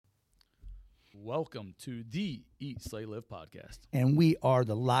Welcome to the Eat, Slay, Live podcast. And we are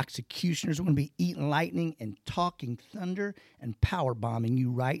the Loxecutioners. We're going to be eating lightning and talking thunder and power bombing you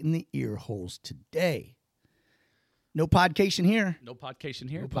right in the ear holes today. No podcation here. No podcation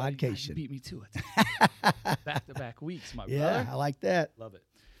here. No but podcation. You beat me to it. Back-to-back weeks, my Yeah, brother. I like that. Love it.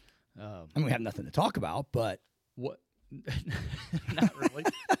 I mean, we have nothing to talk about, but What? Not really.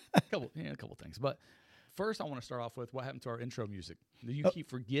 A couple things. But first, I want to start off with what happened to our intro music. Do you keep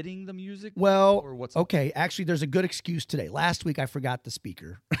forgetting the music? well, or what's okay. Actually, there's a good excuse today. Last week, I forgot the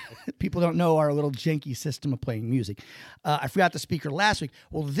speaker. People don't know our little janky system of playing music. I forgot the speaker last week.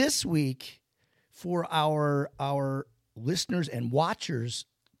 Well, this week, for our listeners and watchers'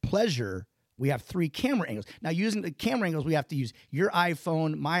 pleasure, we have 3 camera angles. Now, using the camera angles, we have to use your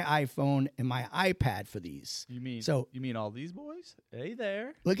iPhone, my iPhone, and my iPad for these. You mean all these boys? Hey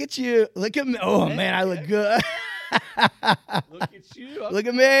there. Look at you. Look at me. Oh, man, I look good. Look at you. Look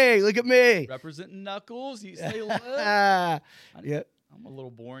at me. Look at me. Representing Knuckles. You say live. Yeah. I'm a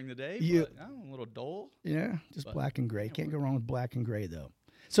little boring today, You- but I'm a little dull. Yeah, just But, black and gray. yeah, Can't go wrong with black and gray, though.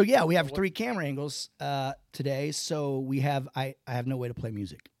 So, yeah, we have 3 camera angles today. So we have I have no way to play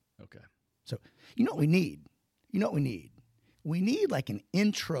music. Okay. So you know what we need? We need like an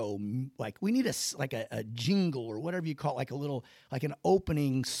intro, like we need a jingle or whatever you call it, like an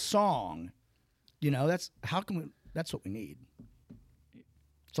opening song. You know, that's what we need.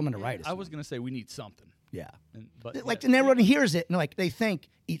 Someone to write us. I was going to say we need something. Yeah. But And everyone hears it and like they think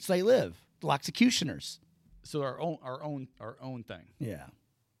Eat, Slay, Live, the Loxecutioners. So our own thing. Yeah.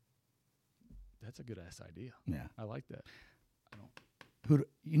 That's a good ass idea. Yeah. I like that.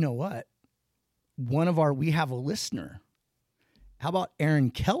 You know what? We have a listener. How about Aaron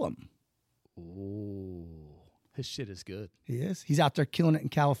Kellum? Oh, his shit is good. He is. He's out there killing it in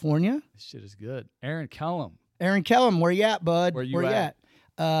California. His shit is good. Aaron Kellum. Aaron Kellum, where you at, bud? Where you at?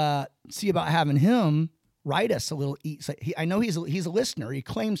 See about having him write us a little. I know he's a listener. He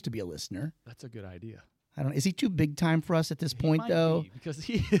claims to be a listener. That's a good idea. I don't. Is he too big time for us at this point, Might though? be, because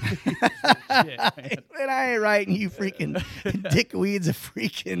he shit, man. And I ain't writing you freaking dickweeds a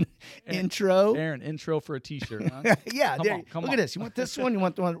freaking intro. Aaron, intro for a T-shirt. Huh? Yeah, Come on, come look on. at this. You want this one? You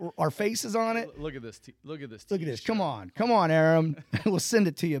want the one with our faces on it? Look at this. Look at this. Look at this. T-shirt. Come on, Aaron. We'll send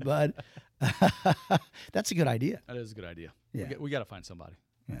it to you, bud. That's a good idea. That is a good idea. Yeah. We got to find somebody.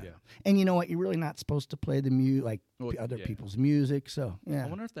 Yeah. And you know what? You're really not supposed to play the other yeah. people's music. So yeah. I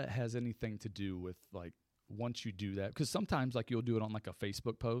wonder if that has anything to do with like once you do that, because sometimes like you'll do it on like a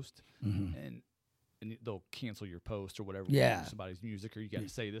Facebook post, and they'll cancel your post or whatever. Yeah. For somebody's music, or you got to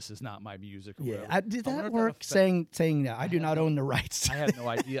say this is not my music. Or Yeah, whatever. did I wonder that if work? affect- Saying that I do not own the rights. I have no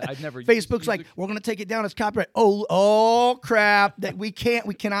idea. I've never. used Facebook's like, music. we're going to take it down. It's copyright. Oh crap! That we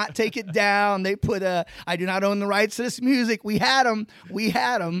cannot take it down. They put I do not own the rights to this music. We had them.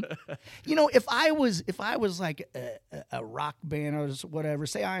 You know, if I was like a rock band or whatever,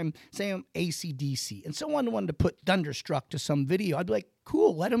 say I'm AC/DC, and someone wanted to put Thunderstruck to some video, I'd be like,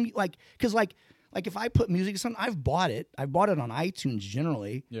 cool. Let them because like if I put music to something, I've bought it on iTunes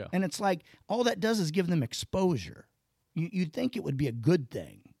generally. Yeah. And it's like, all that does is give them exposure. You'd think it would be a good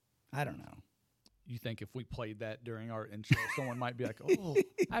thing. I don't know. You think if we played that during our intro, someone might be like, "Oh,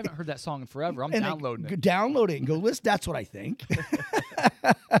 I haven't heard that song in forever. I'm And downloading it." Download it and go listen. That's what I think.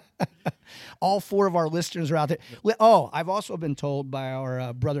 All 4 of our listeners are out there. Oh, I've also been told by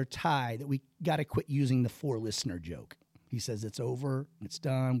our brother Ty that we got to quit using the 4 listener joke. He says it's over, it's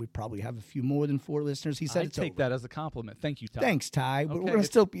done. We probably have a few more than 4 listeners. He said I it's take over. that as a compliment. Thank you, Todd. Thanks, Ty. But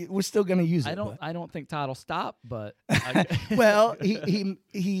Okay, we're still going to use it. I don't think Todd will stop, but Well,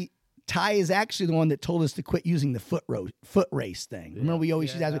 Ty is actually the one that told us to quit using the foot race thing. Remember, we always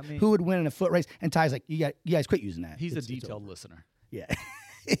used to ask who would win in a foot race, and Ty's like, you guys quit using that. he's a It's detailed over." listener. Yeah,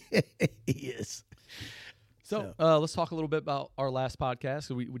 he is. So let's talk a little bit about our last podcast.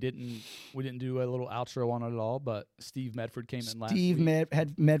 So we didn't do a little outro on it at all, but Steve Medford came in last week.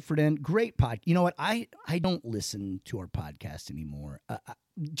 Had Medford in. Great pod. You know what? I don't listen to our podcast anymore.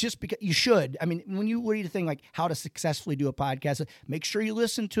 Just because you should. I mean, when you read a thing like how to successfully do a podcast, make sure you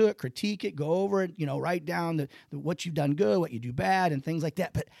listen to it, critique it, go over it. You know, write down the what you've done good, what you do bad, and things like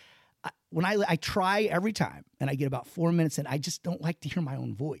that. But when I try every time and I get about 4 minutes in, I just don't like to hear my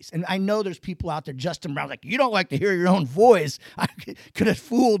own voice. And I know there's people out there, Justin Brown, like, you don't like to hear your own voice. I could have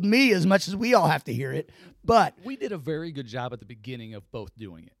fooled me as much as we all have to hear it. But We did a very good job at the beginning of both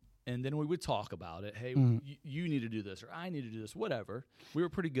doing it. And then we would talk about it. Hey, you need to do this, or I need to do this, whatever. We were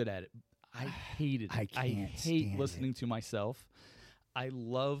pretty good at it. I hated it. I hate listening to myself. I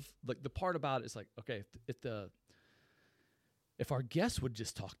love, like, the part about it is like, okay, if if our guests would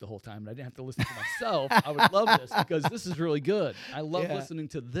just talk the whole time and I didn't have to listen to myself, I would love this because this is really good. I love listening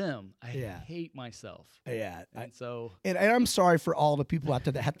to them. I hate myself. Yeah. And so, and I'm sorry for all the people out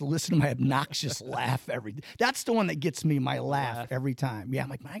there that have to listen to my obnoxious laugh every day. That's the one that gets me, my laugh every time. Yeah, I'm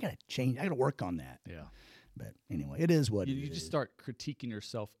like, man, I got to change. I got to work on that. Yeah. But anyway, it is what you just start critiquing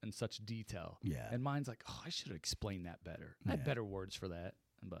yourself in such detail. Yeah. And mine's like, oh, I should have explained that better. I had better words for that.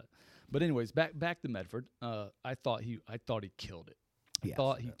 But anyways, back to Medford. I thought he killed it. I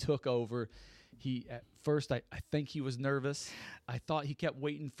thought he took over. At first, I think he was nervous. I thought he kept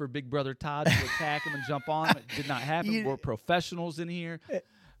waiting for Big Brother Todd to attack him and jump on him. It did not happen. We're professionals in here.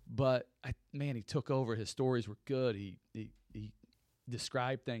 But he took over. His stories were good. He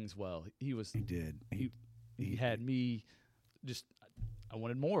described things well. He did. He had me just. I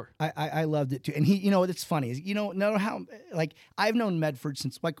wanted more. I loved it too. And it's funny is, know how, like, I've known Medford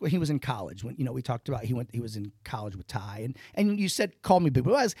since, like, when he was in college, when, we talked about, he was in college with Ty, and you said, call me Big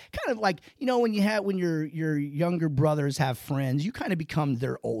Brother. It was kind of like, when your younger brothers have friends, you kind of become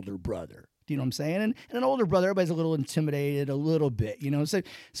their older brother. Do you know what I'm saying? And an older brother, everybody's a little intimidated, a little bit,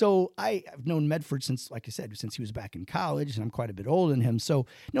 So I've known Medford since, like I said, since he was back in college, and I'm quite a bit older than him. So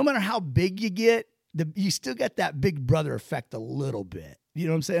no matter how big you get, you still get that big brother effect a little bit. You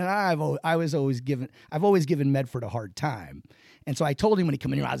know what I'm saying? I've always given Medford a hard time, and so I told him when he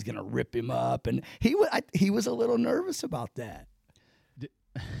came in here I was going to rip him up, and he was a little nervous about that.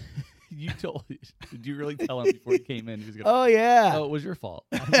 Did you really tell him before he came in? He was gonna, oh yeah. Oh, it was your fault.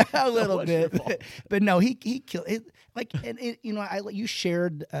 A little bit, but no, he killed it. Like, and you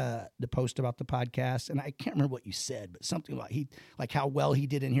shared the post about the podcast, and I can't remember what you said, but something about how well he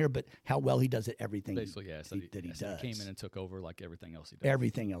did in here, but how well he does at everything. Basically, yeah, he does. He came in and took over like everything else he does.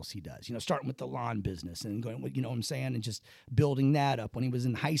 Everything else he does. Starting with the lawn business and going, what I'm saying, and just building that up when he was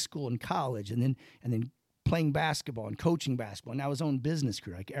in high school and college, and then playing basketball and coaching basketball, and now his own business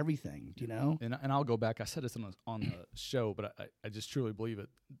career, like everything, And I'll go back. I said this on the show, but I just truly believe it.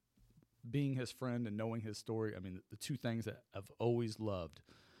 Being his friend and knowing his story, I mean, the two things that I've always loved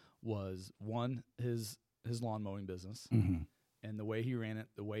was, one, his lawn mowing business, and the way he ran it,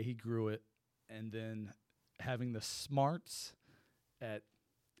 the way he grew it, and then having the smarts at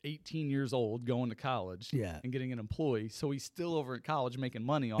 18 years old going to college and getting an employee, so he's still over at college making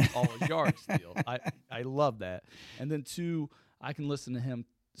money on all his yard still. I love that. And then two, I can listen to him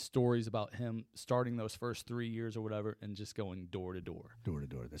stories about him starting those first 3 years or whatever and just going door to door.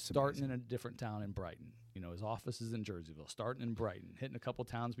 That's starting amazing. in a different town in Brighton. His office is in Jerseyville. Starting in Brighton, hitting a couple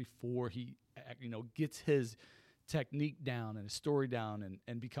towns before he gets his technique down and his story down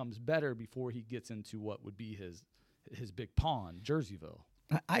and becomes better before he gets into what would be his big pond, Jerseyville.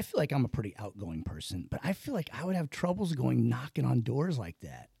 I feel like I'm a pretty outgoing person, but I feel like I would have troubles knocking on doors like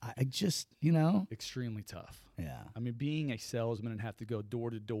that. I just, Extremely tough. Yeah. I mean, being a salesman and have to go door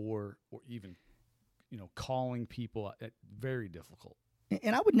to door or even, calling people, very difficult.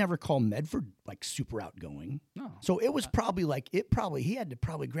 And I would never call Medford like super outgoing. No. So it was probably he had to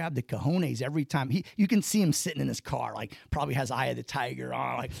probably grab the cojones every time. You can see him sitting in his car, like probably has Eye of the Tiger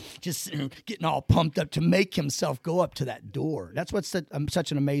on, like just getting all pumped up to make himself go up to that door. That's what's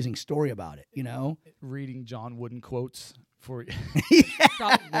such an amazing story about it, Reading John Wooden quotes for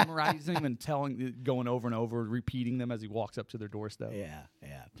stop memorizing them and going over and over, repeating them as he walks up to their doorstep. Yeah.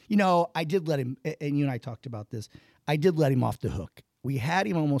 I did let him, and you and I talked about this. I did let him off the hook. We had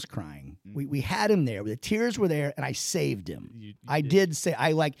him almost crying. We had him there. The tears were there, and I saved him. I did say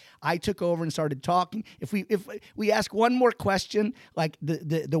I took over and started talking. If we ask one more question, like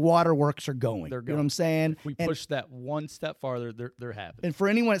the waterworks are going. They're going. You know what I'm saying? We push that one step farther. They're happening. And for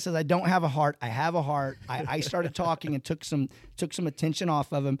anyone that says I don't have a heart, I have a heart. I started talking and took some attention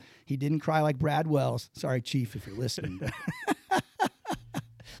off of him. He didn't cry like Brad Wells. Sorry, Chief, if you're listening.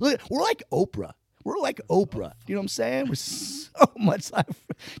 Look, we're like Oprah. We're like Oprah. You know what I'm saying? We're so much like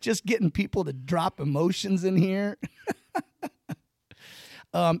just getting people to drop emotions in here.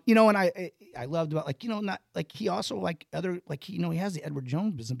 And I loved about not like he also like other like he has the Edward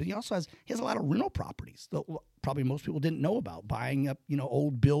Jones business, but he has a lot of rental properties that probably most people didn't know about, buying up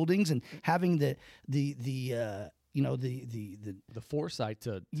old buildings and having the foresight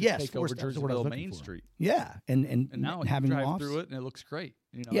to take over Jerseyville Main Street. Yeah, and now having you drive lofts through it and it looks great.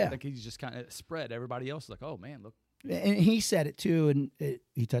 I think he's just kind of spread. Everybody else is like, oh man, look. And he said it too, and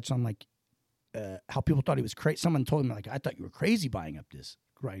he touched on like how people thought he was crazy. Someone told him like, I thought you were crazy buying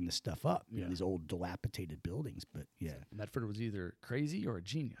this stuff up, these old dilapidated buildings. But yeah, Medford was either crazy or a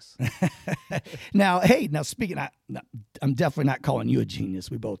genius. Now speaking, I'm definitely not calling you a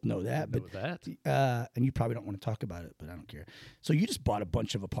genius. We both know that. And you probably don't want to talk about it, but I don't care. So you just bought a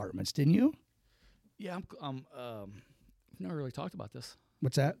bunch of apartments, didn't you? Yeah, never really talked about this.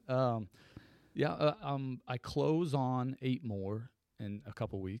 What's that? I close on 8 more in a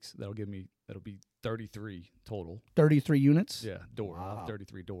couple weeks. That'll be 33 total. 33 units? Yeah, Wow.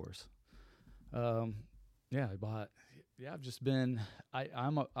 33 doors. I bought. Yeah, I've just been.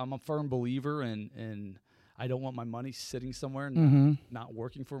 I'm a firm believer in I don't want my money sitting somewhere and not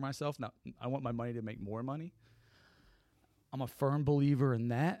working for myself. I want my money to make more money. I'm a firm believer in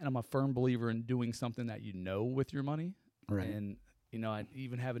that, and I'm a firm believer in doing something that you know with your money. Right. And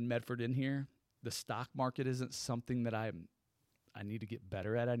even having Medford in here, the stock market isn't something that I need to get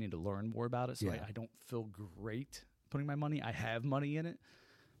better at. I need to learn more about it. So I don't feel great putting my money. I have money in it,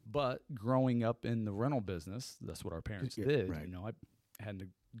 but growing up in the rental business, that's what our parents did. Right. I had to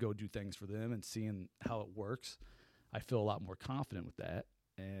go do things for them, and seeing how it works, I feel a lot more confident with that.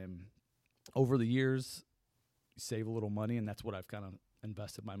 And over the years, you save a little money, and that's what I've kind of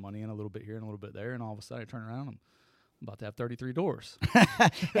invested my money in, a little bit here and a little bit there. And all of a sudden I turn around, I'm about to have 33 doors.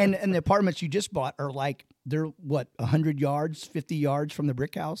 and the apartments you just bought are like, they're what, 100 yards, 50 yards from the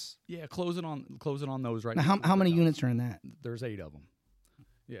brick house? Yeah, closing on those right now. How many units are in that? There's 8 of them.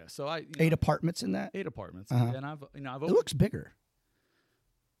 Yeah, so 8 apartments in that? 8 apartments. Uh-huh. And I've it looks bigger.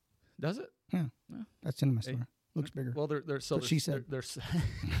 Does it? Yeah. That's in my store. Looks bigger. Well, there's so what she said. There's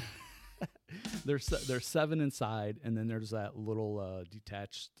 7 inside, and then there's that little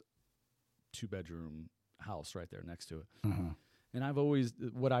detached 2-bedroom house right there next to it. Uh-huh. And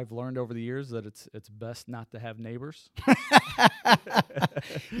what I've learned over the years that it's best not to have neighbors.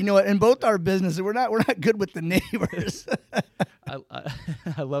 You know what? In both our businesses, we're not good with the neighbors.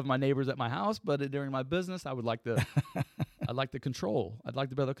 I love my neighbors at my house, but during my business, I'd like to control. I'd like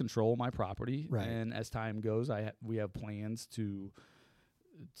to be able to control my property. Right. And as time goes, we have plans to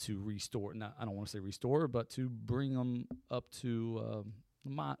restore. I don't want to say restore, but to bring them up to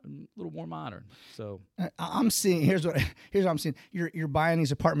a little more modern. So I'm seeing here's what I'm seeing. You're buying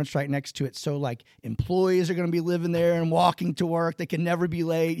these apartments right next to it, so like employees are going to be living there and walking to work. They can never be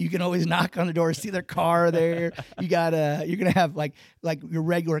late. You can always knock on the door, see their car there. You're gonna have like your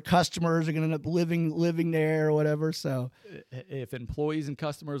regular customers are going to end up living there or whatever. So if employees and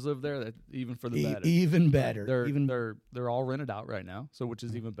customers live there, that even for the better. Even better. They're all rented out right now, so which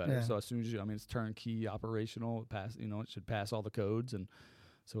is even better. Yeah. So as soon as it's turnkey operational. It should pass all the codes, and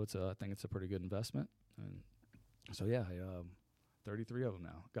so I think it's a pretty good investment. And so 33 of them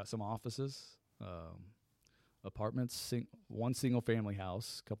now. Got some offices, apartments, one single family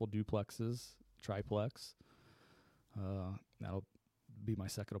house, couple duplexes, triplex. That'll be my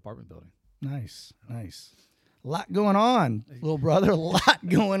second apartment building. Nice. A lot going on, little brother. A lot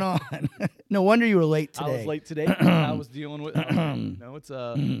going on. No wonder you were late today. I was late today. I was dealing with.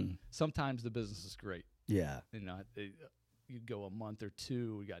 Sometimes the business is great. Yeah. You go a month or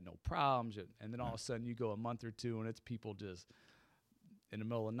 2, we got no problems, and then all of a sudden you go a month or 2, and it's people just in the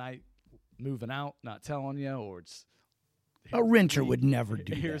middle of the night moving out, not telling you, or it's a renter would never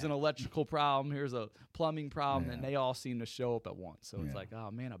do here's that. an electrical problem, here's a plumbing problem, and they all seem to show up at once. So it's like, oh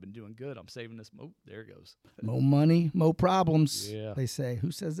man, I've been doing good. I'm saving this. Oh, there it goes. More money, more problems. Yeah. They say.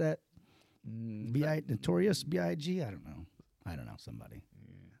 Who says that? Notorious B.I.G. I don't know. Somebody.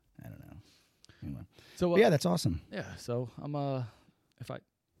 Yeah. I don't know. Anyway. So yeah, that's awesome. Yeah. So I'm I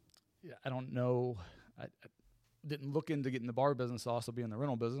don't know. I didn't look into getting the bar business, also be in the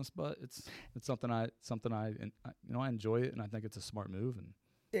rental business, but it's something I enjoy it, and I think it's a smart move.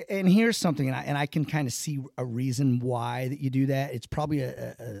 And here's something, and I can kind of see a reason why that you do that. It's probably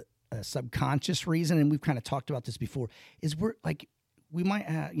a subconscious reason, and we've kind of talked about this before. Is we might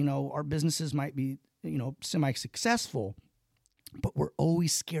our businesses might be semi-successful, but we're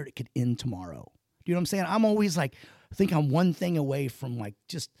always scared it could end tomorrow. Do you know what I'm saying? I'm always like, I think I'm one thing away from like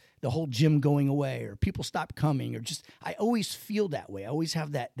just the whole gym going away, or people stop coming, or just I always feel that way. I always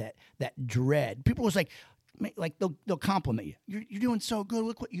have that dread. People always like they'll compliment you. You're doing so good.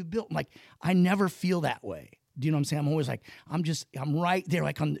 Look what you built. I'm like, I never feel that way. Do you know what I'm saying? I'm always like, I'm right there.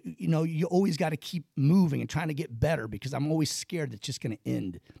 Like you always got to keep moving and trying to get better, because I'm always scared that it's just going to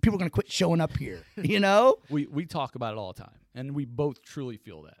end. People are going to quit showing up here. We talk about it all the time, and we both truly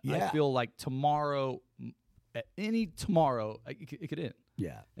feel that. Yeah. I feel like tomorrow, it could end.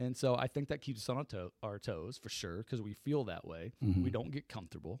 Yeah. And so I think that keeps us on our toes for sure, because we feel that way. Mm-hmm. We don't get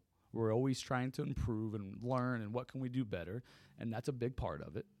comfortable. We're always trying to improve and learn, and what can we do better, and that's a big part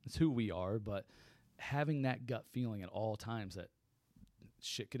of it. It's who we are, but having that gut feeling at all times that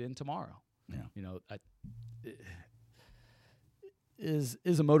shit could end tomorrow. Yeah. Is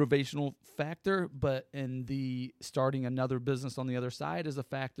a motivational factor, but in the starting another business on the other side is a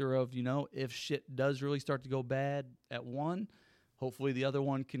factor of, if shit does really start to go bad at one, hopefully the other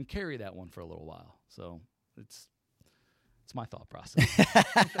one can carry that one for a little while. So It's my thought process.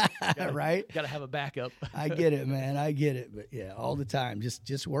 Right? Got to have a backup. I get it, man. I get it. But yeah, all the time,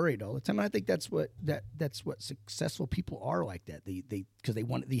 just worried all the time. And I think that's what successful people are like that. They because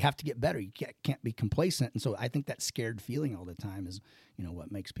they have to get better. You can't be complacent. And so I think that scared feeling all the time is, what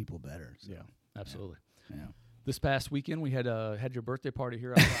makes people better. So, yeah, absolutely. Yeah. This past weekend, we had your birthday party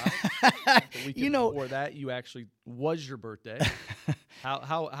here outside. The weekend before that, you actually was your birthday.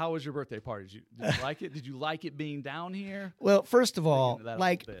 How was your birthday party? Did you like it? Did you like it being down here? Well, first of all,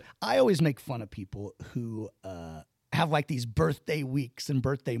 I always make fun of people who have like these birthday weeks and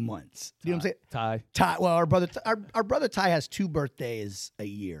birthday months. You know what I'm saying? Ty. Well, our brother Ty has 2 birthdays a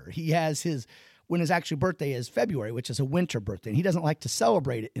year. He has when his actual birthday is February, which is a winter birthday, and he doesn't like to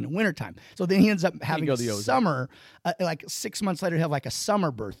celebrate it in the wintertime. So then he ends up having a summer, like 6 months later, he'll have like a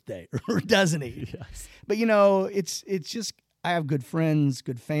summer birthday, doesn't he? Yes. But, it's just, I have good friends,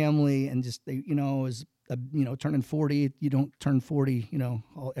 good family, and just, they, turning 40, you don't turn 40,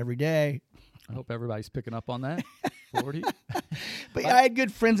 every day. I hope everybody's picking up on that. 40. But I had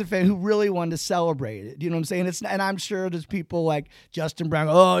good friends and family who really wanted to celebrate it. You know what I'm saying? And I'm sure there's people like Justin Brown.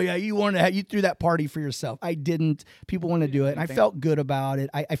 Oh yeah, you threw that party for yourself. I didn't. People want to do it, and I felt good about it.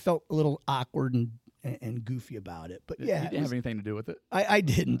 I felt a little awkward and goofy about it. But yeah, you didn't have anything to do with it. I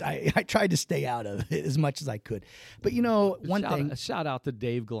didn't. I tried to stay out of it as much as I could. But a shout out to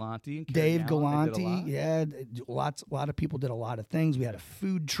Dave Galante. Dave Galante, yeah, a lot of people did a lot of things. We had a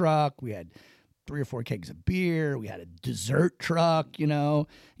food truck. We had 3 or 4 kegs of beer. We had a dessert truck. You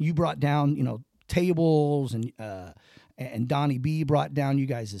brought down tables, and Donnie B brought down you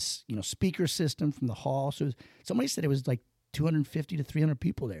guys' speaker system from the hall. So somebody said it was like 250 to 300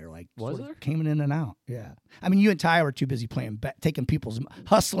 people there, like came in and out. Yeah, I mean, you and Ty were too busy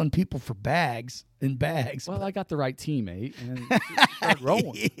hustling people for bags. Well, I got the right teammate and started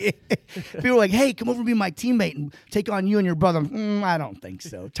rolling. People were like, "Hey, come over and be my teammate and take on you and your brother." I don't think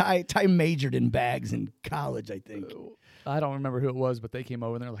so. Ty majored in bags in college, I think. I don't remember who it was, but they came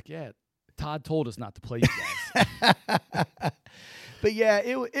over and they're like, "Yeah, Todd told us not to play you guys." But yeah,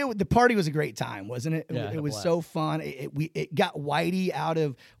 the party was a great time, wasn't it? Yeah, it was so fun. It got Whitey out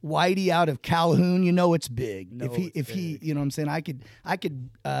of Calhoun. It's big. If he, you know what I'm saying?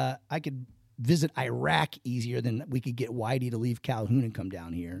 I could visit Iraq easier than we could get Whitey to leave Calhoun and come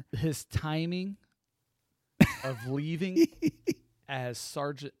down here. His timing of leaving as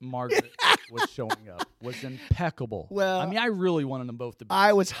Sergeant Margaret was showing up was impeccable. Well, I mean, I really wanted them both to be.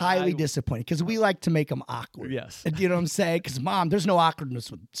 I was highly disappointed because we like to make them awkward. Yes. You know what I'm saying? Because, Mom, there's no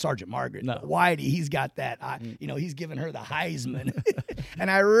awkwardness with Sergeant Margaret. No. But Whitey, he's got that. He's giving her the Heisman. And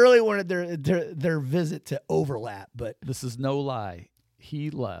I really wanted their visit to overlap. But this is no lie.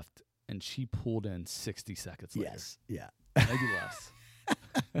 He left, and she pulled in 60 seconds later. Yes. Yeah. Maybe less.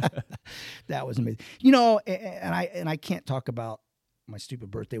 That was amazing. And I can't talk about my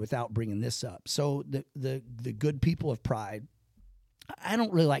stupid birthday without bringing this up. So the good people of Pride, I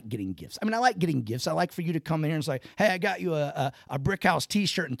don't really like getting gifts. I mean, I like getting gifts. I like for you to come in here and say, "Hey, I got you a Brick House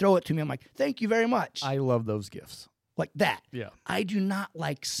T-shirt," and throw it to me. I'm like, "Thank you very much." I love those gifts. Like that. Yeah. I do not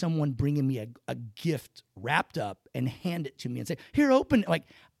like someone bringing me a gift wrapped up and hand it to me and say, "Here, open it." Like,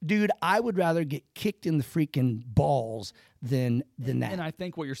 dude, I would rather get kicked in the freaking balls than that. And I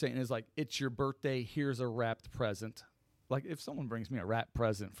think what you're saying is like, it's your birthday. Here's a wrapped present. Like, if someone brings me a wrapped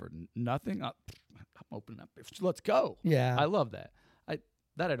present for nothing, I'm opening up. Let's go. Yeah. I love that. I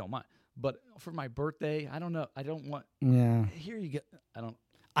don't mind. But for my birthday, I don't know. I don't want. Yeah. Here you get.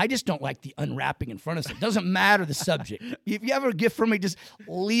 I just don't like the unwrapping in front of someone. It doesn't matter the subject. If you have a gift for me, just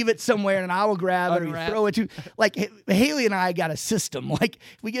leave it somewhere and I will grab it or throw it to. Like, Haley and I got a system. Like,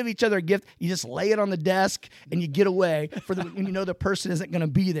 if we give each other a gift, you just lay it on the desk and you get away and the person isn't going to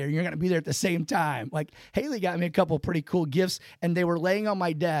be there. You're going to be there at the same time. Like, Haley got me a couple of pretty cool gifts and they were laying on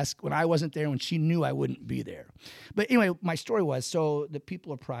my desk when I wasn't there, when she knew I wouldn't be there. But anyway, my story was, so the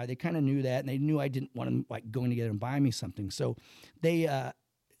people of Pride, they kind of knew that and they knew I didn't want them like going together and buying me something. So they,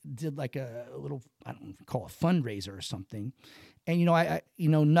 did like a little, I don't know, call it a fundraiser or something. And, I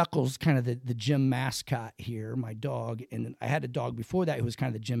Knuckles, kind of the gym mascot here, my dog. And I had a dog before that who was kind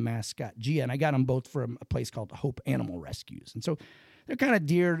of the gym mascot, Gia. And I got them both from a place called Hope Animal Rescues. And so they're kind of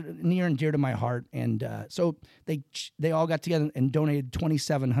near and dear to my heart. And so they all got together and donated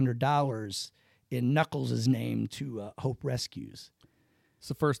 $2,700 in Knuckles' name to Hope Rescues. It's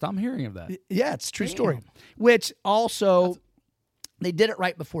the first I'm hearing of that. Yeah, it's a true story. Which also... They did it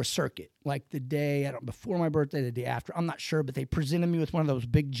right before Circuit, like the day before my birthday, the day after. I'm not sure, but they presented me with one of those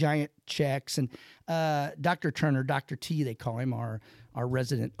big giant checks. And Dr. Turner, Dr. T, they call him, our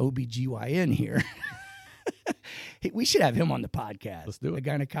resident OBGYN here. We should have him on the podcast. Let's do it. A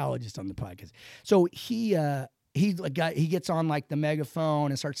gynecologist on the podcast. So he he gets on like the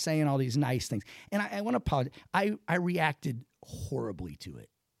megaphone and starts saying all these nice things. And I want to apologize. I reacted horribly to it.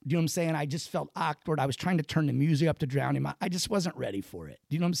 Do you know what I'm saying? I just felt awkward. I was trying to turn the music up to drown him out. I just wasn't ready for it.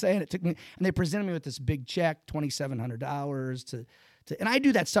 Do you know what I'm saying? It took me, and they presented me with this big check, $2,700 to, and I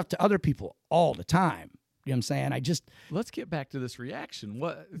do that stuff to other people all the time. You know what I'm saying? Let's get back to this reaction.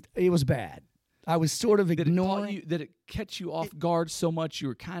 It was bad. I was sort of ignoring. Did it catch you off guard so much you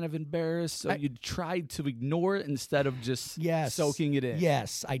were kind of embarrassed? So you tried to ignore it instead of just soaking it in.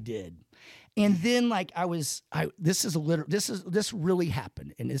 Yes, I did. And then this really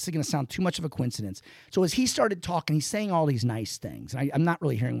happened, and this is going to sound too much of a coincidence. So as he started talking, he's saying all these nice things, and I'm not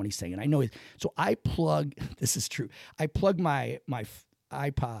really hearing what he's saying. I know so I plug. This is true. I plug my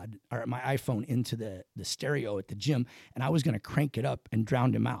iPod or my iPhone into the stereo at the gym, and I was going to crank it up and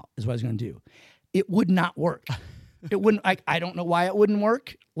drown him out. Is what I was going to do. It would not work. It wouldn't. I don't know why it wouldn't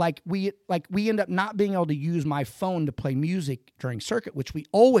work. We end up not being able to use my phone to play music during circuit, which we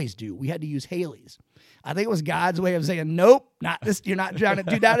always do. We had to use Haley's. I think it was God's way of saying, nope, not this. You're not drowning.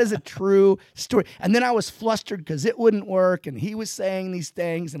 Dude, that is a true story. And then I was flustered because it wouldn't work, and he was saying these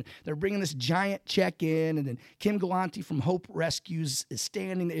things, and they're bringing this giant check in, and then Kim Galante from Hope Rescues is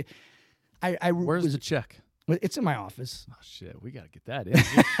standing there. Where's the check? It's in my office. Oh, shit. We got to get that in.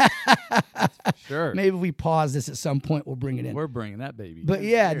 Sure. Maybe if we pause this at some point, we'll bring it in. We're bringing that baby. But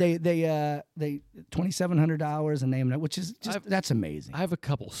yeah, they $2,700 and name it, which is that's amazing. I have a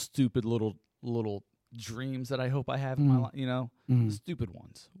couple stupid little dreams that I hope I have in my life, stupid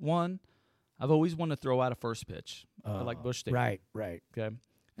ones. One, I've always wanted to throw out a first pitch. I like Busch Stadium. Right. Okay.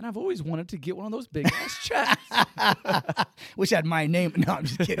 And I've always wanted to get one of those big ass checks. Wish I had my name. No, I'm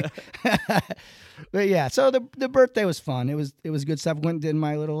just kidding. But yeah, so the birthday was fun. It was good stuff. Went and did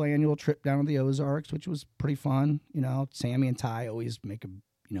my little annual trip down to the Ozarks, which was pretty fun. Sammy and Ty always make a.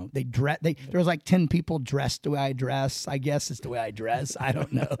 They dress. There was like 10 people dressed the way I dress. I guess it's the way I dress. I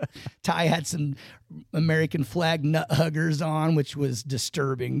don't know. Ty had some American flag nut huggers on, which was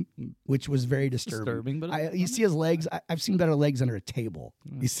disturbing. Which was very disturbing. But you see his legs. I've seen better legs under a table.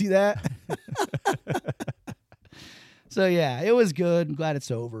 You see that? So yeah, it was good. I'm glad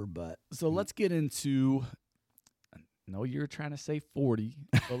it's over. But so let's get into. No, you're trying to say 40,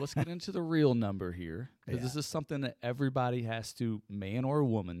 but let's get into the real number here, because this is something that everybody has to, man or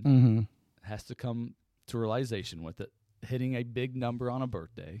woman, has to come to realization with it. Hitting a big number on a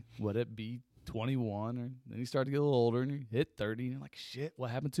birthday, would it be 21, or then you start to get a little older and you hit 30, and you're like, shit,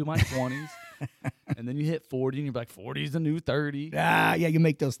 what happened to my 20s? And then you hit 40, and you're like, 40 is the new 30. Yeah, you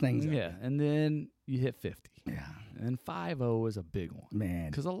make those things. Yeah, and then you hit 50. Yeah. And 50 is a big one. Man.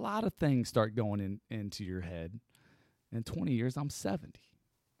 Because a lot of things start going into your head. In 20 years, I'm 70.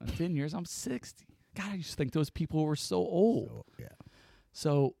 In 10 years, I'm 60. God, I used to think those people were so old.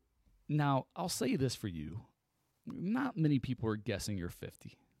 So now I'll say this for you. Not many people are guessing you're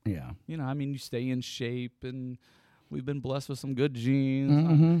 50. Yeah. You stay in shape, and we've been blessed with some good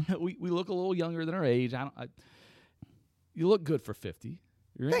genes. We look a little younger than our age. You look good for 50.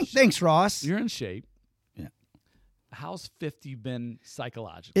 Thanks, Ross. You're in shape. How's 50 been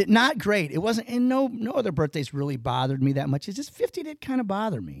psychologically? It not great. It wasn't, and no other birthdays really bothered me that much. It's just 50 did kind of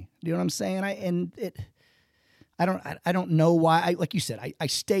bother me. Do you know what I'm saying? I don't know why. Like you said, I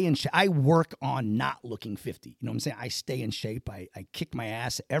stay in shape. I work on not looking 50. You know what I'm saying? I stay in shape. I kick my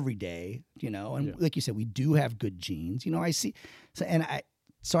ass every day. And like you said, we do have good genes. I see. So, and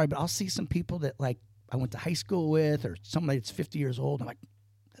sorry, but I'll see some people that like I went to high school with, or somebody that's 50 years old. I'm like,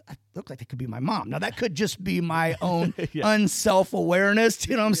 I look like they could be my mom. Now, that could just be my own unself-awareness.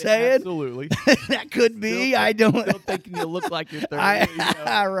 You know what I'm saying? Absolutely. That could be. I don't. Still thinking you look like you're 30.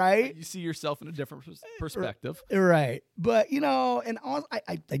 Right? You see yourself in a different perspective. Right. But, and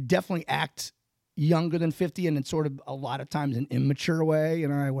I definitely act younger than 50, and in sort of a lot of times an immature way.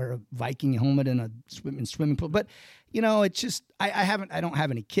 I wear a Viking helmet in a swimming pool. But, it's just, I don't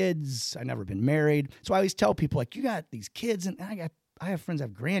have any kids. I've never been married. So I always tell people, like, you got these kids, and I have friends that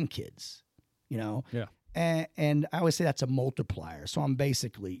have grandkids, Yeah. And I always say that's a multiplier. So I'm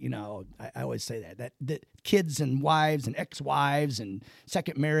basically, I always say that kids and wives and ex-wives and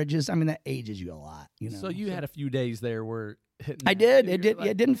second marriages, that ages you a lot, So you had a few days there where hitting. I did. It did.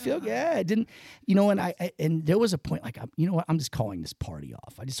 It didn't feel. Yeah, it didn't. And there was a point like, I'm just calling this party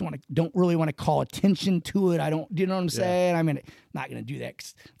off. I just don't really want to call attention to it. I don't. Do you know what I'm saying? I'm not going to do that.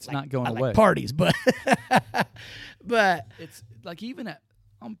 'Cause it's not going away. Like parties, but it's like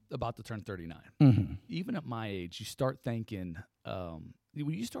I'm about to turn 39. Mm-hmm. Even at my age, you start thinking. When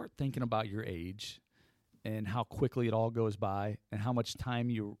you start thinking about your age and how quickly it all goes by, and how much time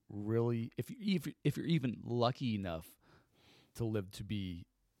you really, if you're even lucky enough to live to be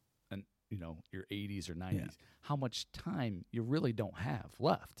your 80s or 90s, how much time you really don't have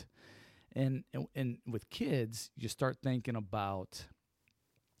left. And with kids, you start thinking about,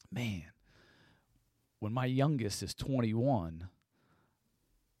 man, when my youngest is 21,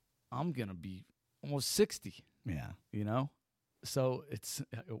 I'm going to be almost 60. Yeah. So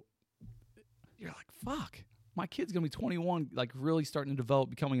you're like, fuck, my kid's going to be 21, like really starting to develop,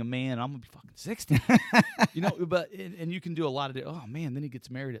 becoming a man. I'm going to be fucking 60. But and you can do a lot of it. Oh, man, then he gets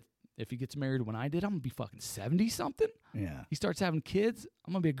married. If he gets married when I did, I'm going to be fucking 70-something. Yeah. He starts having kids.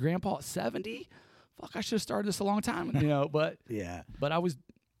 I'm going to be a grandpa at 70. Fuck, I should have started this a long time, but yeah. But I was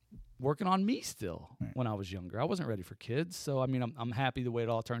working on me still when I was younger. I wasn't ready for kids. So, I mean, I'm happy the way it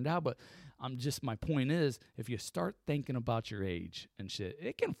all turned out, but my point is, if you start thinking about your age and shit,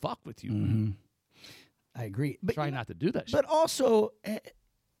 it can fuck with you. Mm-hmm. I agree. But try not to do that shit. But also,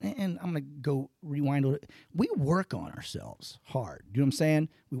 and I'm going to go rewind a little. We work on ourselves hard. Do you know what I'm saying?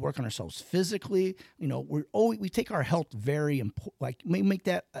 We work on ourselves physically. We take our health very important. Like, we make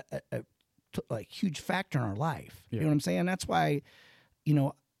that a huge factor in our life. Yeah. You know what I'm saying? That's why,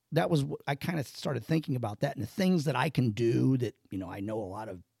 that was what I kind of started thinking about that and the things that I can do that, I know a lot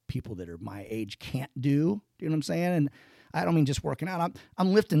of people that are my age can't do. Do you know what I'm saying? And I don't mean just working out.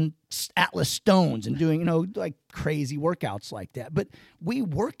 I'm lifting Atlas stones and doing, like crazy workouts like that. But we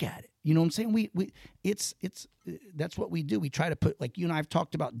work at it. You know what I'm saying? It's that's what we do. We try to put, like you and I have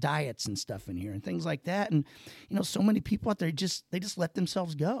talked about diets and stuff in here and things like that. And, so many people out there they just let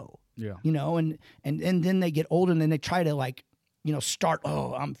themselves go. Yeah. And then they get older and then they try to start,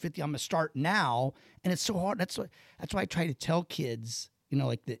 I'm 50, I'm going to start now. And it's so hard. That's why I try to tell kids,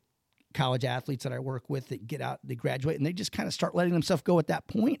 like the college athletes that I work with that get out, they graduate, and they just kind of start letting themselves go at that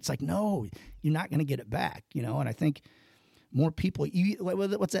point. It's like, no, you're not going to get it back, and I think more people,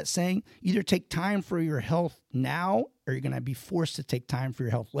 what's that saying? Either take time for your health now or you're going to be forced to take time for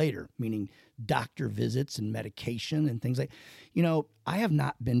your health later, meaning doctor visits and medication and things like, I have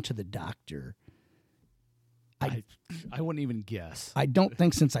not been to the doctor. I wouldn't even guess. I don't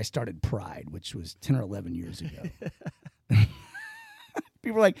think since I started Pride, which was 10 or 11 years ago.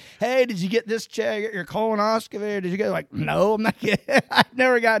 People are like, hey, did you get this check, your colonoscopy? Or did you get like, no, I'm not getting I've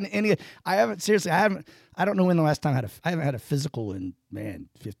never gotten any. I don't know when the last time I haven't had a physical in,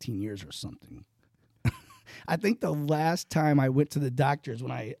 15 years or something. I think the last time I went to the doctor is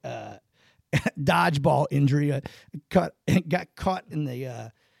when I, dodgeball injury, got caught in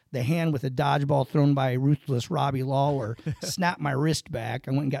the hand with a dodgeball thrown by ruthless Robbie Lawler, snapped my wrist back.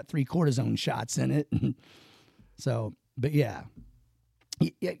 I went and got 3 cortisone shots in it. So, but yeah.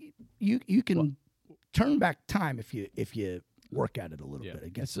 Yeah, you can turn back time if you work at it a little bit. I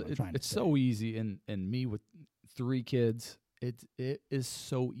guess it's so easy, and me with 3 kids, it is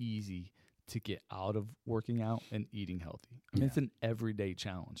so easy to get out of working out and eating healthy. I mean, it's an everyday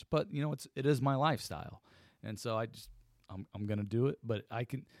challenge, but it is my lifestyle, and so I'm gonna do it. But I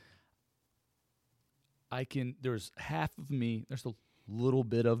can. There's half of me. There's a little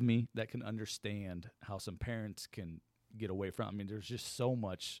bit of me that can understand how some parents can get away from. I mean, there's just so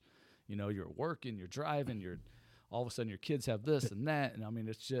much, you're working, you're driving, all of a sudden your kids have this and that. And I mean,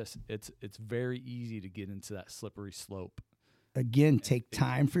 it's very easy to get into that slippery slope. Again, take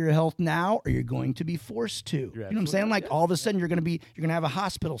time for your health now, or you're going to be forced to. You know what I'm saying? Like all of a sudden you're going to have a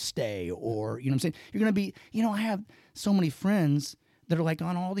hospital stay, or, you know what I'm saying? You're going to be, I have so many friends that are like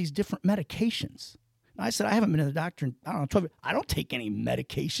on all these different medications. I said, I haven't been to the doctor in, 12 years. I don't take any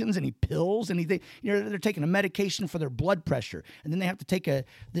medications, any pills, anything. They're taking a medication for their blood pressure. And then they have to take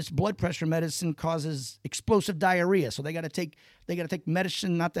this blood pressure medicine causes explosive diarrhea. So they got to take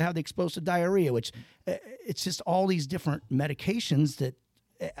medicine not to have the explosive diarrhea, which it's just all these different medications that,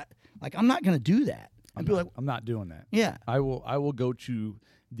 like, I'm not going to do that. I'm not doing that. Yeah. I will go to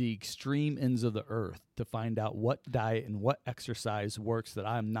the extreme ends of the earth to find out what diet and what exercise works that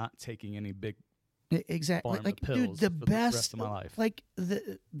I'm not taking any big exactly like dude, the best rest of my life. Like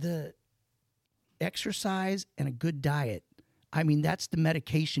the exercise and a good diet, I mean, that's the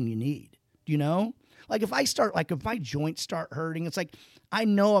medication you need, like if my joints start hurting, it's like I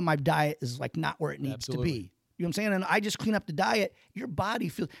know my diet is like not where it needs to be, you know what I'm saying? And I just clean up the diet, your body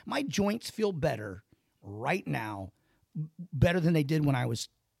feels, my joints feel better right now, better than they did when I was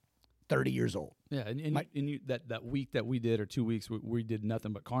 30 years old. Yeah, and you, that week that we did, or 2 weeks, we did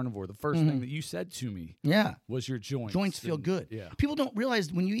nothing but carnivore. The first thing that you said to me was your joints. Joints feel good. Yeah. People don't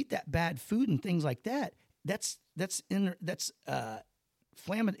realize when you eat that bad food and things like that, it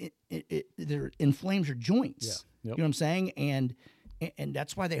inflames your joints. Yeah. Yep. You know what I'm saying? And And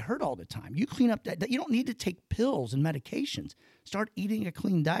that's why they hurt all the time. You clean up that. You don't need to take pills and medications. Start eating a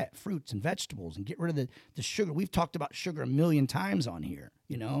clean diet, fruits and vegetables, and get rid of the sugar. We've talked about sugar a million times on here.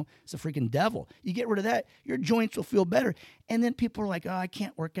 It's a freaking devil. You get rid of that, your joints will feel better. And then people are like, oh, I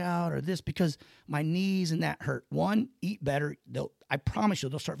can't work out or this because my knees and that hurt. One, eat better. I promise you,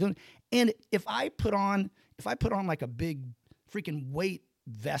 they'll start feeling. And if I put on like a big freaking weight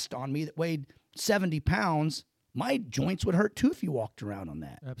vest on me that weighed 70 pounds, my joints would hurt too if you walked around on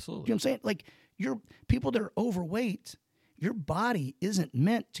that. Absolutely. You know what I'm saying? Like, people that are overweight, your body isn't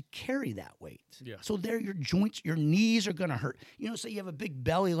meant to carry that weight. Yeah. So your joints, your knees are going to hurt. Say you have a big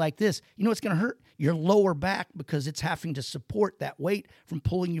belly like this. You know what's going to hurt? Your lower back, because it's having to support that weight from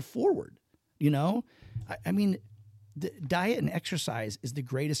pulling you forward. I mean, the diet and exercise is the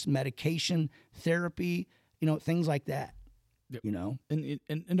greatest medication, therapy, things like that. Yep.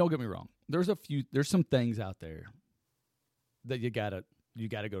 And don't get me wrong. There's some things out there that you gotta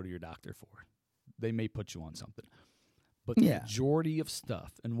go to your doctor for. They may put you on something. But the majority of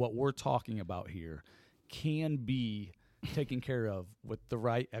stuff and what we're talking about here can be taken care of with the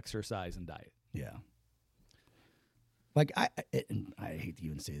right exercise and diet. Yeah. Like I hate to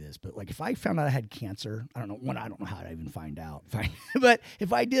even say this, but like if I found out I had cancer, I don't know how to even find out. But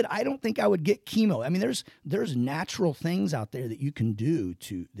if I did, I don't think I would get chemo. I mean, there's natural things out there that you can do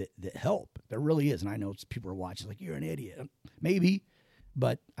that help. There really is, and I know people are watching like you're an idiot, maybe,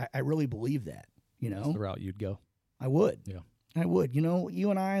 but I really believe that. That's the route you'd go. I would. Yeah, I would.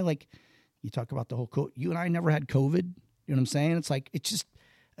 You and I, like you talk about the whole you and I never had COVID. You know what I'm saying? It's like it's just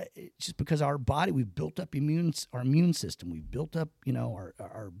because our body, we've built up our immune system. We've built up,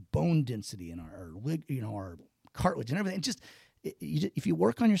 our bone density and our cartilage and everything. If you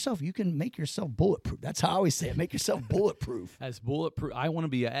work on yourself, you can make yourself bulletproof. That's how I always say it. Make yourself bulletproof. As bulletproof. I want to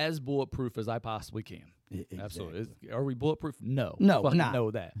be as bulletproof as I possibly can. Exactly. Absolutely. Are we bulletproof? No. No, not. Know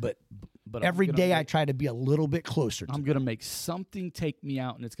that. But every day I try to be a little bit closer to I'm going to make something take me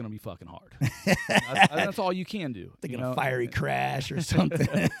out, and it's going to be fucking hard. That's all you can do. Thinking a fiery crash or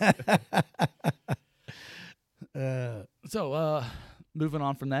something. So, moving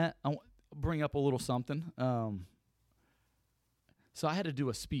on from that, I want to bring up a little something. So I had to do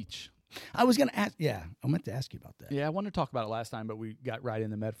a speech. I was going to ask. Yeah, I meant to ask you about that. Yeah, I wanted to talk about it last time, but we got right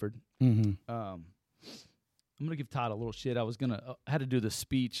into Medford. Mm-hmm. I'm going to give Todd a little shit. I had to do the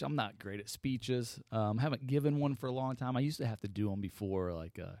speech. I'm not great at speeches. Haven't given one for a long time. I used to have to do them before,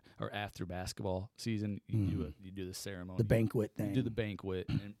 or after basketball season. You do the ceremony, the banquet thing. You do the banquet,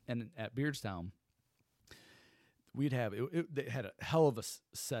 and at Beardstown, we'd have they had a hell of a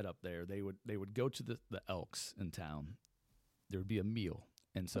setup there. They would go to the Elks in town. There would be a meal,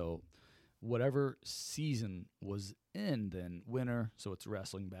 and so whatever season was in then, winter, so it's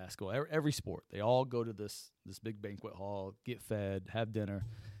wrestling, basketball, every sport, they all go to this big banquet hall, get fed, have dinner,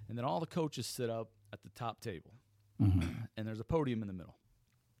 and then all the coaches sit up at the top table, and there's a podium in the middle.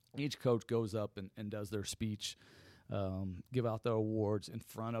 Each coach goes up and does their speech, give out their awards in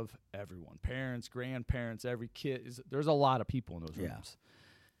front of everyone, parents, grandparents, every kid. There's a lot of people in those rooms.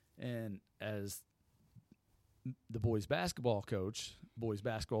 And as the boys basketball coach, boys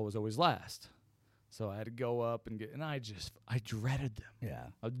basketball was always last. So I had to go up and I dreaded them. Yeah.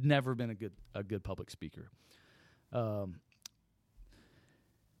 I've never been a good public speaker. And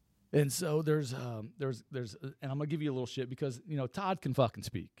so there's and I'm gonna give you a little shit because Todd can fucking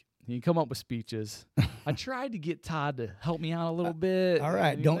speak. He can come up with speeches. I tried to get Todd to help me out a little bit. All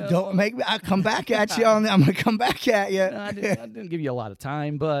right, don't make me. I'll come back at you on that. I'm gonna come back at you. I didn't give you a lot of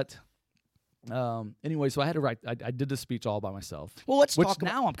time, but anyway, so I had to write. I did the speech all by myself. Well, let's talk.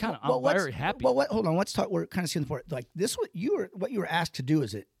 Now I'm very happy. Well, hold on. Let's talk. We're kind of seeing the part. Like this, what you were asked to do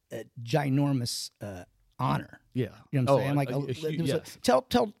is a ginormous honor. Yeah, you know what I'm saying. Yes. Tell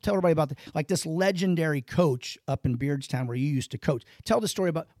everybody about this legendary coach up in Beardstown where you used to coach. Tell the story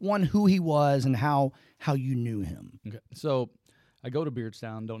about who he was and how you knew him. Okay, so I go to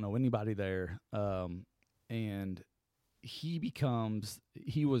Beardstown, don't know anybody there, and he was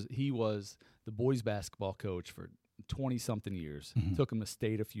the boys basketball coach for 20-something years. Mm-hmm. Took him to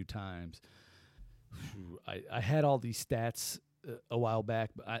state a few times. I had all these stats a while back,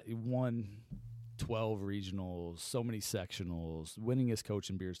 but I won 12 regionals, so many sectionals, winningest coach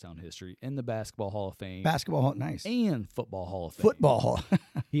in Beardstown history, in the Basketball Hall of Fame. Basketball Hall, nice. And Football Hall of Fame. Football Hall.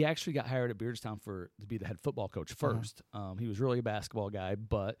 He actually got hired at Beardstown to be the head football coach first. Uh-huh. He was really a basketball guy,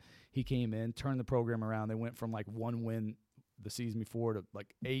 but he came in, turned the program around. They went from 1 win the season before to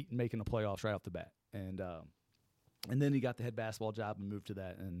 8 and making the playoffs right off the bat. And then he got the head basketball job and moved to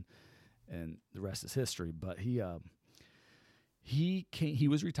that, and the rest is history. But he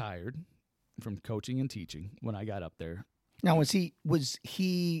was retired from coaching and teaching when I got up there. Now, was he?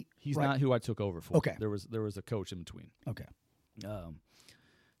 He's not who I took over for. Okay. There was a coach in between. Okay.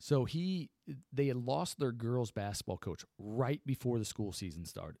 So they had lost their girls basketball coach right before the school season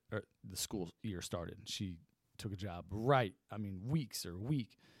started, or the school year started. She took a job weeks or a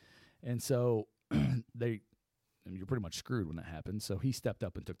week. And so you're pretty much screwed when that happens. So he stepped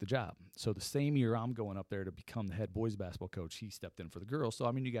up and took the job. So the same year I'm going up there to become the head boys basketball coach, he stepped in for the girls.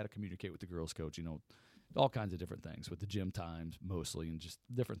 So, you got to communicate with the girls coach, all kinds of different things with the gym times mostly and just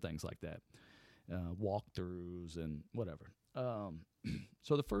different things like that. Walkthroughs and whatever.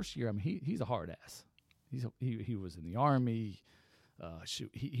 So the first year, he's a hard ass. He was in the Army.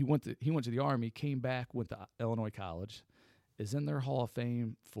 He went to the Army, came back, went to Illinois College, is in their Hall of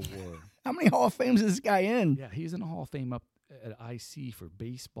Fame for how many Hall of Fames is this guy in? Yeah, he's in the Hall of Fame up at IC for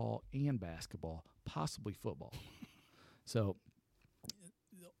baseball and basketball, possibly football. So,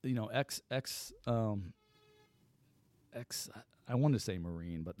 I wanted to say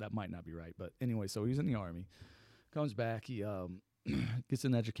Marine, but that might not be right. But anyway, so he's in the Army, comes back, he gets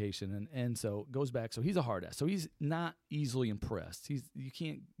an education, and so goes back. So he's a hard ass. So he's not easily impressed. You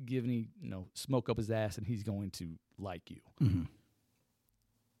can't give any smoke up his ass, and he's going to like you. Mm-hmm.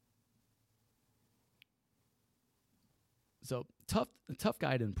 So tough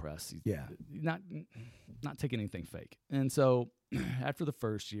guy to impress. Yeah, not taking anything fake. And so after the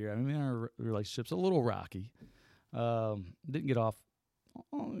first year, our relationship's a little rocky. Didn't get off,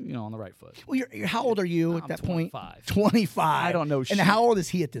 on the right foot. Well, you're how old are you at that 25. point? 25. I don't know shit. And how old is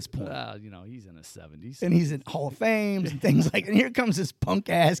he at this point? He's in his 70s. And he's in Hall of Fames and things like that. And here comes this punk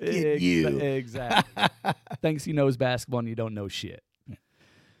ass kid, you. Exactly. Thinks he knows basketball and you don't know shit.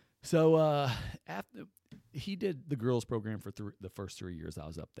 So after he did the girls program for the first 3 years I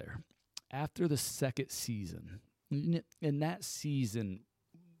was up there. After the second season, in that season,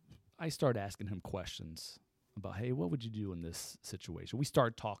 I started asking him questions about, hey, what would you do in this situation? We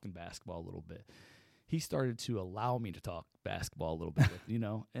started talking basketball a little bit. He started to allow me to talk basketball a little bit,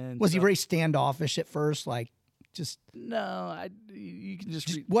 And was he very standoffish at first? Like, just no, you can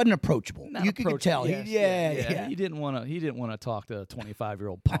just wasn't approachable. You could tell. Yes, yeah. He didn't want to talk to a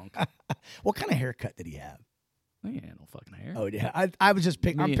 25-year-old punk. What kind of haircut did he have? He had no fucking hair. Oh yeah, I was just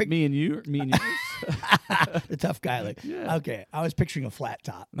picking. Me and you, the tough guy. Like, yeah. Okay, I was picturing a flat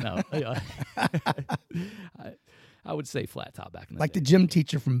top. No, I would say flat top back in the like day. the gym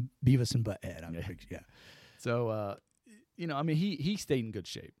teacher from Beavis and Butthead. Yeah. So, he stayed in good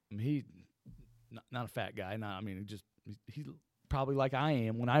shape. He not a fat guy. He's probably like I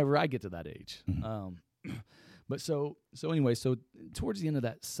am whenever I get to that age. Mm-hmm. But so anyway, so towards the end of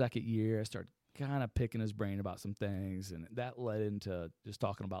that second year, I started kind of picking his brain about some things, and that led into just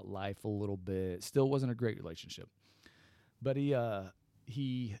talking about life a little bit. Still wasn't a great relationship, but he at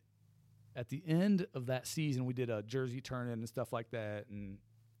the end of that season, we did a jersey turn-in and stuff like that, and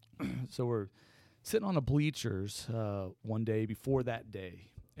so we're sitting on the bleachers one day before that day,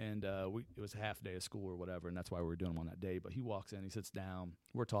 and it was a half day of school or whatever, and that's why we were doing them on that day. But he walks in, he sits down,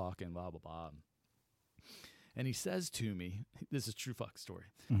 we're talking, blah blah blah, and he says to me, "This is a true fuck story."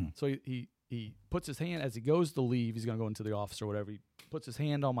 Mm-hmm. So he puts his hand as he goes to leave. He's gonna go into the office or whatever. He puts his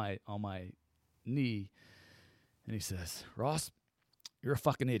hand on my knee, and he says, "Ross, you're a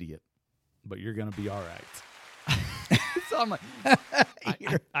fucking idiot, but you're gonna be all right." So I'm like,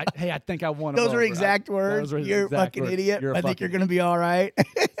 "Hey, I think I won." Those are exact words. You're a fucking idiot. I think you're gonna be all right.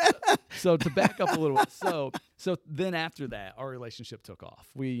 So to back up a little bit, so then after that, our relationship took off.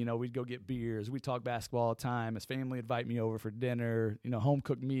 We'd go get beers. We'd talk basketball all the time. His family would invite me over for dinner, home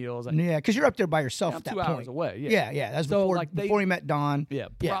cooked meals. Yeah, because you're up there by yourself at that 2 point. hours away. Yeah. That's before he met Dawn. Yeah,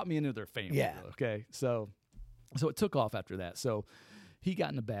 brought me into their family. Yeah. Okay. So it took off after that. So he got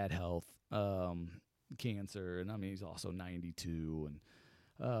into bad health, cancer, and he's also 92,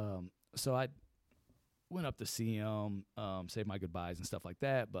 and so I went up to see him, say my goodbyes and stuff like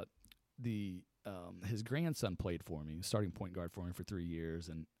that. But his grandson played for me, starting point guard for me for 3 years,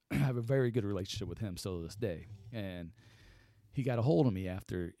 and I have a very good relationship with him still to this day. And he got a hold of me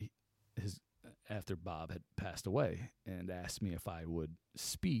after Bob had passed away and asked me if I would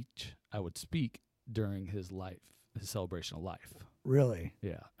speak during his celebration of life. Really?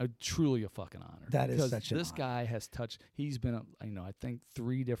 Yeah, truly a fucking honor. That is such an this honor. guy has touched. He's been, I think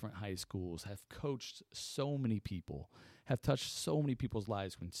 3 different high schools, have coached so many people, have touched so many people's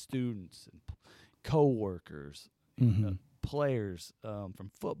lives, when students and co-workers, Mm-hmm. players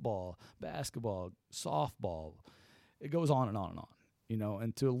from football, basketball, softball. It goes on and on and on.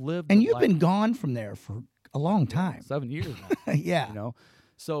 And to live. And you've been gone from there for a long time. 7 years now. Yeah.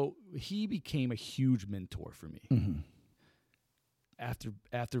 So he became a huge mentor for me. Mm-hmm. after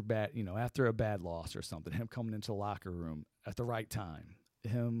a bad loss or something, him coming into the locker room at the right time,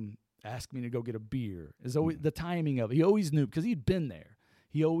 him asking me to go get a beer, is always the timing of it. He always knew because he'd been there.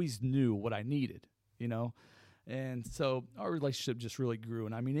 He always knew what I needed, And so our relationship just really grew.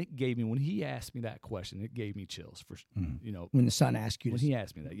 And I mean, it gave me, when he asked me that question, it gave me chills for, When the son asked you when he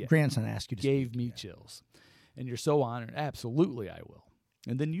asked me that, grandson asked you to gave me chills. And you're so honored. Absolutely, I will.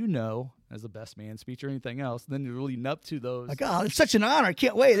 And then as the best man speech or anything else, then you're leading up to those. Like, oh, it's such an honor. I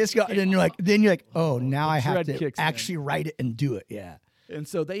can't wait. This guy, and then you're like, oh, now I have to actually write it and do it. Yeah. And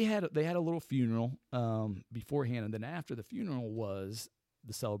so they had a little funeral beforehand, and then after the funeral was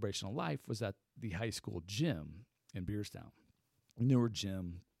the celebration of life was at the high school gym in Beerstown. Newer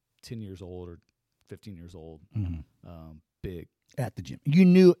gym, 10 years old or 15 years old, big. At the gym. You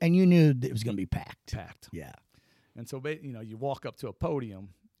knew that it was going to be packed. Yeah. And so, you walk up to a podium,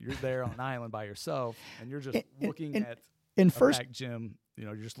 you're there on an island by yourself, and you're just looking at a packed gym,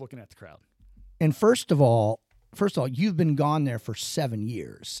 you're just looking at the crowd. And first of all, you've been gone there for 7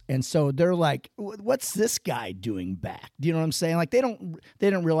 years. And so they're like, what's this guy doing back? Do you know what I'm saying? Like, they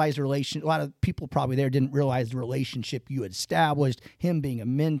didn't realize the relation. A lot of people probably there didn't realize the relationship you had established, him being a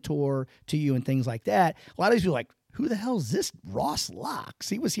mentor to you and things like that. A lot of these people are like, who the hell is this Ross Locks?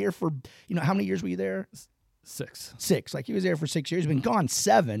 He was here for, how many years were you there? 6. Like, he was there for 6 years, been gone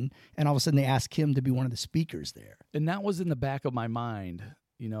 7. And all of a sudden they asked him to be one of the speakers there. And that was in the back of my mind.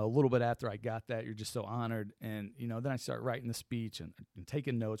 A little bit after I got that, you're just so honored. And, then I start writing the speech and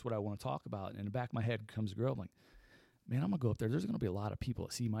taking notes, what I want to talk about. And in the back of my head comes a girl, I'm like, man, I'm going to go up there. There's going to be a lot of people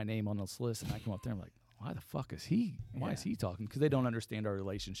that see my name on this list. And I come up there, I'm like, why the fuck is he? Why is he talking? Because they don't understand our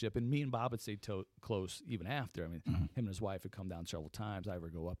relationship. And me and Bob had stayed close even after. I mean, him and his wife had come down several times. I ever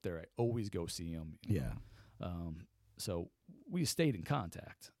go up there, I always go see him. So we stayed in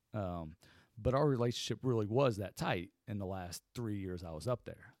contact. But our relationship really was that tight in the last 3 years I was up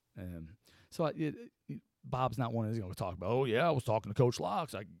there. And so Bob's not one who's going to talk about, oh, yeah, I was talking to Coach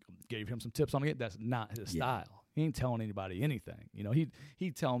Locks. I gave him some tips on it. That's not his style. He ain't telling anybody anything.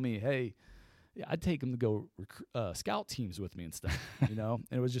 He'd tell me, hey, I'd take him to go scout teams with me and stuff, And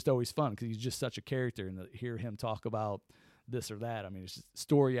it was just always fun because he's just such a character. And to hear him talk about this or that, I mean, it's just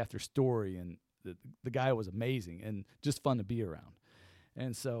story after story. And the guy was amazing and just fun to be around.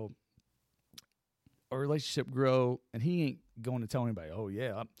 And so our relationship grow, and he ain't going to tell anybody, oh,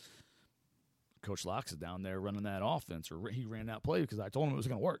 yeah, Coach Locks is down there running that offense, or he ran that play because I told him it was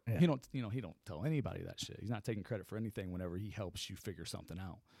going to work. Yeah. He don't tell anybody that shit. He's not taking credit for anything whenever he helps you figure something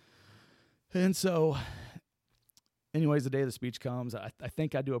out. And so, anyways, the day of the speech comes. I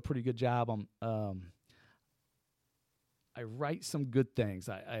think I do a pretty good job on. I write some good things.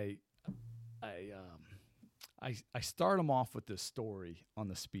 I start them off with this story on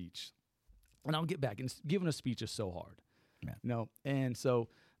the speech. And I'll get back. And giving a speech is so hard, And so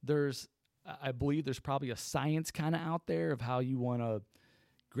I believe there's probably a science kind of out there of how you want to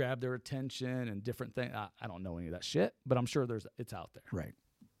grab their attention and different things. I don't know any of that shit, but I'm sure it's out there. Right.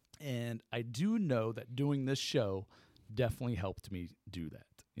 And I do know that doing this show definitely helped me do that.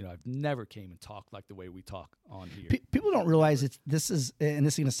 I've never came and talked like the way we talk on here. People don't realize this is going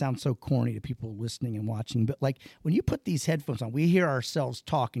to sound so corny to people listening and watching, but like when you put these headphones on, we hear ourselves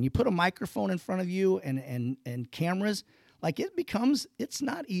talk, and you put a microphone in front of you and cameras, like it's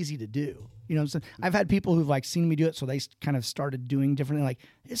not easy to do. So I've had people who've like seen me do it, so they kind of started doing differently. Like,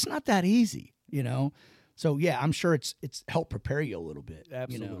 it's not that easy, So yeah, I'm sure it's helped prepare you a little bit.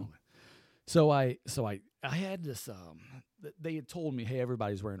 Absolutely. So I had this. They had told me, hey,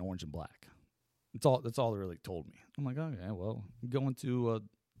 everybody's wearing orange and black. That's all they really told me. I'm like, okay, well, I'm going to a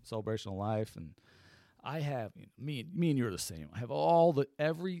celebration of life, and I have me and you're the same. I have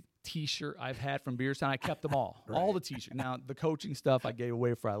every T-shirt I've had from Beerstown. I kept them all, right. All the T-shirts. Now the coaching stuff I gave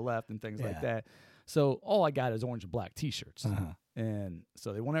away before I left and things like that. So all I got is orange and black T-shirts, and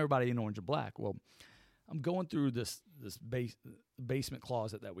so they want everybody in orange and black. Well, I'm going through this basement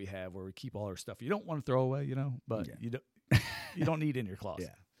closet that we have where we keep all our stuff. You don't want to throw away, but you don't need it in your closet.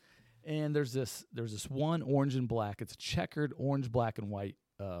 Yeah. And there's this one orange and black. It's a checkered orange, black, and white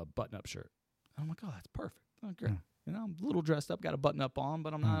button-up shirt. And I'm like, oh, that's perfect. Oh, great. I'm a little dressed up, got a button-up on,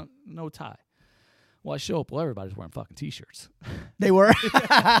 but I'm not no tie. Well, I show up. Well, everybody's wearing fucking T-shirts. They were. And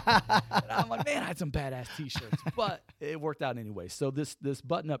I'm like, man, I had some badass T-shirts, but it worked out anyway. So this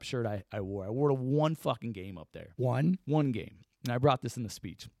button-up shirt I wore to one fucking game up there. One game, and I brought this in the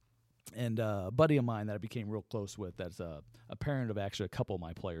speech. And a buddy of mine that I became real close with, that's a parent of actually a couple of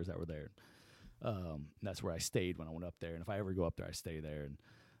my players that were there. That's where I stayed when I went up there, and if I ever go up there, I stay there.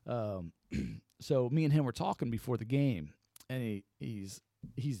 And so me and him were talking before the game, and he's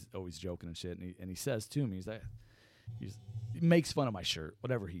always joking and shit, and he says to me, he makes fun of my shirt,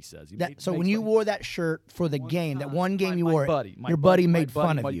 whatever he says. So when you wore that shirt for the game, that one game you wore, your buddy made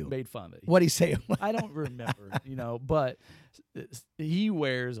fun of you. Made fun of it. What'd he say? I don't remember, but he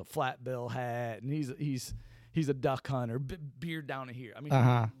wears a flat bill hat, and he's a duck hunter, beard down to here. I mean,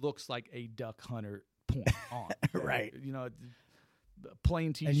 he looks like a duck hunter point on. Right.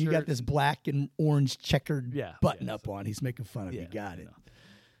 Plain T-shirt. And you got this black and orange checkered button up on. He's making fun of you. Got it.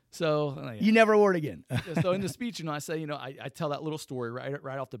 So you never wore it again. So in the speech, I say, I tell that little story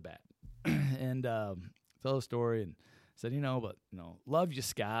right off the bat, and tell the story and said, love you,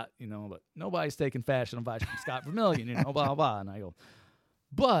 Scott, but nobody's taking fashion advice from Scott Vermillion, blah blah. And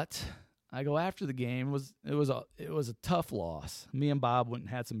I go after the game. It was a tough loss. Me and Bob went and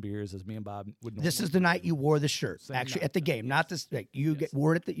had some beers, as me and Bob would. This is the night you wore the shirt, actually at the game, not this. Like, you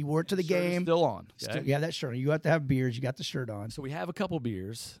wore it to the game. Still on. Okay? You have that shirt. You have to have beers. You got the shirt on. So we have a couple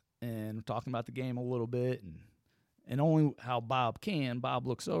beers and we're talking about the game a little bit, and only how Bob can. Bob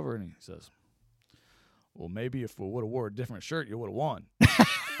looks over and he says, "Well, maybe if we would have wore a different shirt, you would have won."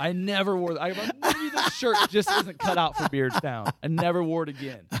 I never wore that. Maybe this shirt just isn't cut out for Beardstown. I never wore it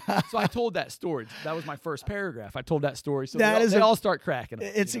again. So I told that story. That was my first paragraph. I told that story. So they all start cracking up.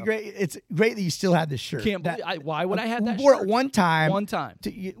 It's great that you still have this shirt. Can't believe, why would I have that shirt? Wore it one time. One time.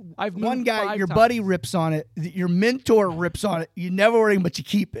 One guy, your buddy rips on it. Your mentor rips on it. You never wear it, but you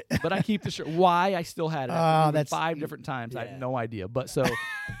keep it. But I keep the shirt. Why I still had it? That's 5 different times. I have no idea. But so,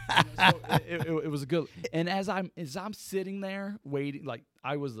 it was a good. And as I'm sitting there waiting, like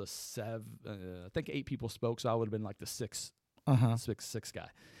I was the I think 8 people spoke, so I would have been like the sixth guy.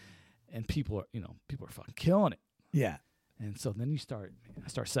 And people are fucking killing it. Yeah. And so then I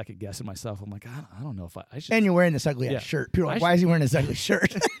start second guessing myself. I'm like, I don't know if I should. And you're wearing this ugly ass shirt. People are like, why is he wearing this ugly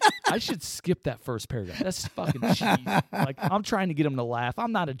shirt? I should skip that first paragraph. That's fucking cheese. Like, I'm trying to get them to laugh.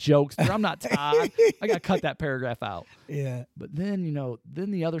 I'm not a jokester. I'm not Todd. I got to cut that paragraph out. Yeah. But then,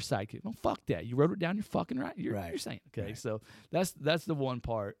 then the other side, fuck that. You wrote it down. You're fucking right. You're saying, okay. Right. So that's the one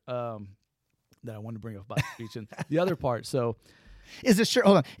part that I wanted to bring up about the speech. And the other part, so. Is the shirt?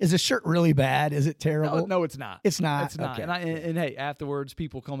 Hold on. Is the shirt really bad? Is it terrible? No, it's not. It's not. It's not. Okay. And hey, afterwards,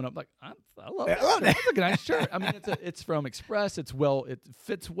 people coming up like, I love it. It's a nice shirt. I mean, it's from Express. It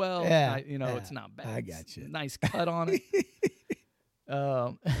fits well. Yeah. It's not bad. I got you. Nice cut on it.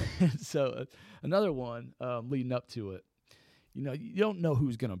 So another one leading up to it. You don't know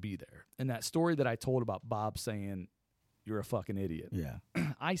who's gonna be there. And that story that I told about Bob saying, "You're a fucking idiot." Yeah.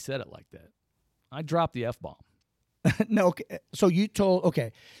 I said it like that. I dropped the F-bomb. No, okay. So you told,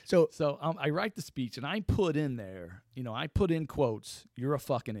 okay. So I write the speech and I put in there, I put in quotes, "You're a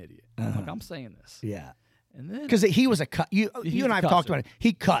fucking idiot." Like, I'm saying this. Yeah. And then because he was you and I have talked about it.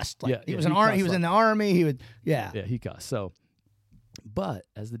 He cussed. Like, he was an army. He was in the army. He would. Yeah. Yeah, he cussed. So, but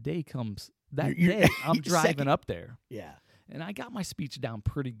as the day comes, day I'm driving up there. Yeah. And I got my speech down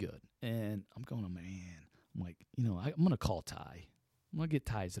pretty good, and I'm going, man. I'm like, I'm gonna call Ty. I'm gonna get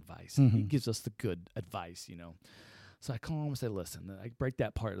Ty's advice. Mm-hmm. He gives us the good advice, So I call him and say, "Listen," I break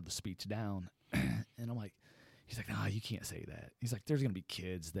that part of the speech down, and I'm like, he's like, "No, you can't say that." He's like, "There's gonna be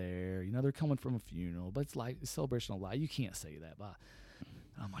kids there. They're coming from a funeral, but it's like a celebration of life. You can't say that." But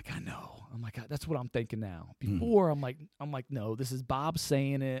I'm like, I know. I'm like, that's what I'm thinking now. Before, I'm like, no, this is Bob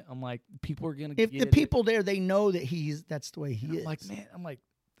saying it. I'm like, people are gonna. If the people there, they know that that's the way he is. I'm like, man,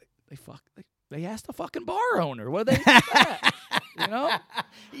 they asked the fucking bar owner. What do they that?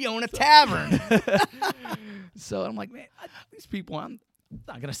 You own a tavern. So I'm like, man, these people, I'm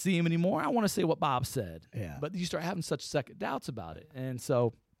not going to see him anymore. I want to say what Bob said. Yeah. But you start having such second doubts about it. And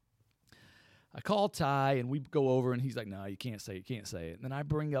so I call Ty and we go over and he's like, "No, you can't say it. You can't say it." And then I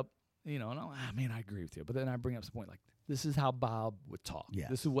bring up, and man, I agree with you. But then I bring up some point like, this is how Bob would talk. Yes.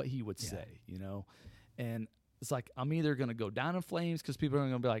 This is what he would say, And it's like, I'm either going to go down in flames because people are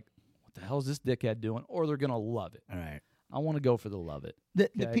going to be like, "What the hell is this dickhead doing?" Or they're going to love it. All right. I want to go for the love it.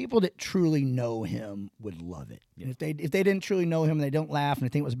 The people that truly know him would love it. Yeah. And if they didn't truly know him and they don't laugh and they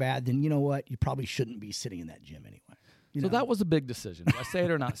think it was bad, then you know what? You probably shouldn't be sitting in that gym anyway. So that was a big decision. Do I say it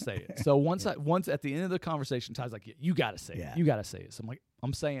or not say it? So once at the end of the conversation, Ty's like, "You got to say it. You got to say it." So I'm like,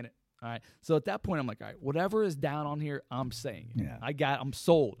 I'm saying it. All right. So at that point, I'm like, all right, whatever is down on here, I'm saying it. Yeah. I'm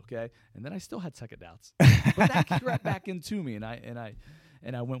sold. Okay. And then I still had second doubts, but that crept back into me, and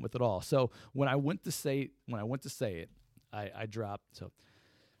I went with it all. So when I went to say it, I dropped. So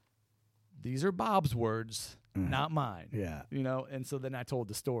these are Bob's words, not mine. Yeah. And so then I told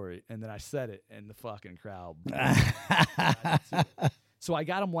the story, and then I said it, and the fucking crowd. So I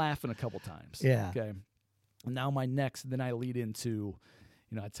got them laughing a couple times. Yeah. Okay. And now then I lead into,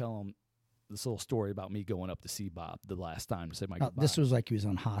 I tell them this little story about me going up to see Bob the last time to say my goodbye. This was like he was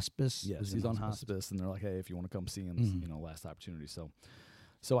on hospice? Yes, he's on hospice, and they're like, hey, if you want to come see him, you know, last opportunity. So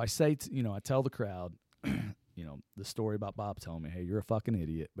I say, you know, I tell the crowd, you know, the story about Bob telling me, hey, you're a fucking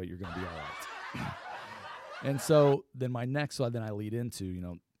idiot, but you're going to be all right. And so then then I lead into, you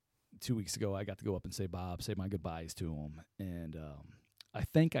know, 2 weeks ago, I got to go up and say my goodbyes to him. And I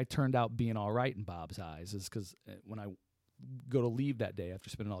think I turned out being all right in Bob's eyes, is because when I go to leave that day after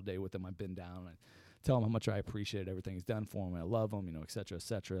spending all day with him, I've been down and I tell him how much I appreciate everything he's done for him. I love him, you know, et cetera, et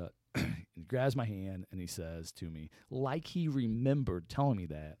cetera. He grabs my hand and he says to me, like he remembered telling me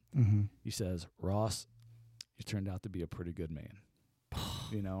that, he says, Ross, you turned out to be a pretty good man.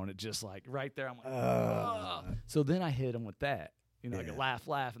 You know, and it just like right there, I'm like, oh. So then I hit him with that. You know, I could laugh,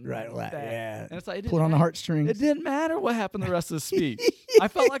 and right, that. Yeah. And it's like, pull on the heartstrings. It didn't matter what happened the rest of the speech. I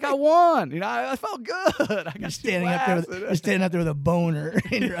felt like I won. You know, I felt good. I got standing up there with a boner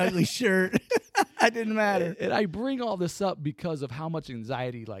in your ugly shirt. It didn't matter. And I bring all this up because of how much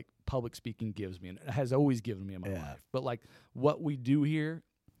anxiety like public speaking gives me, and it has always given me in my life. But like what we do here,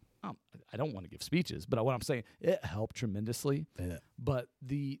 I don't want to give speeches, but what I'm saying, it helped tremendously. Yeah. But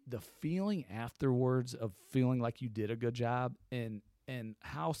the feeling afterwards of feeling like you did a good job and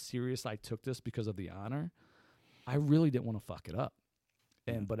how serious I took this because of the honor, I really didn't want to fuck it up.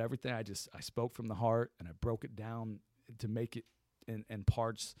 But everything I spoke from the heart, and I broke it down to make it in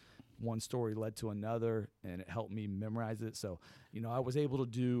parts. One story led to another, and it helped me memorize it. So, you know, I was able to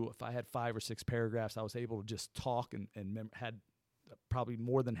do, if I had 5 or 6 paragraphs, I was able to just talk and had probably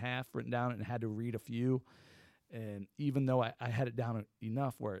more than half written down and had to read a few. And even though I had it down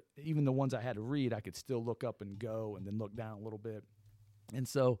enough where even the ones I had to read, I could still look up and go and then look down a little bit. And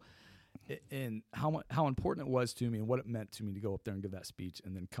so, and how important it was to me and what it meant to me to go up there and give that speech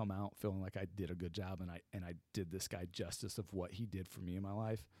and then come out feeling like I did a good job and I did this guy justice of what he did for me in my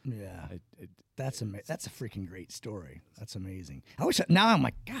life. Yeah, that's amazing. That's a freaking great story. That's amazing. Now I'm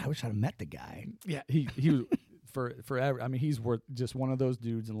like, God, I wish I'd have met the guy. Yeah, he was forever. I mean, he's worth just one of those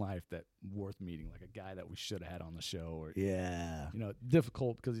dudes in life that worth meeting, like a guy that we should have had on the show. Or you know,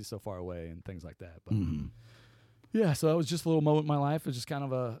 difficult because he's so far away and things like that. But yeah, so that was just a little moment in my life. It was just kind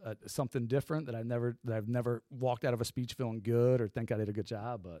of a something different that I've never walked out of a speech feeling good or think I did a good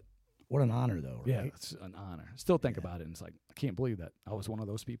job. But what an honor, though, right? Yeah, it's an honor. Still think about it, and it's like I can't believe that I was one of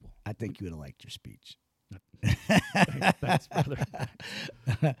those people. I think you would have liked your speech. Thanks,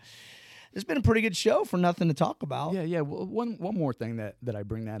 brother. It's been a pretty good show for nothing to talk about. Yeah. Well, one more thing that I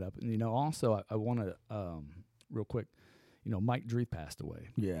bring that up, and you know, also I want to real quick, you know, Mike Dreeth passed away.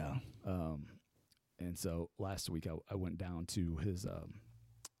 Yeah. And so last week I went down to his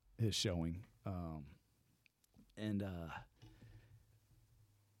showing, and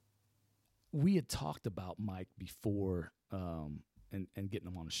we had talked about Mike before. And getting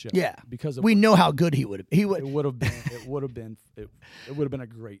him on the show, yeah, because we know how good he would. It would have been a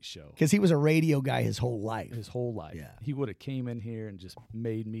great show because he was a radio guy his whole life. Yeah, he would have came in here and just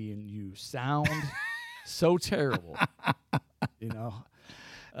made me and you sound so terrible, you know.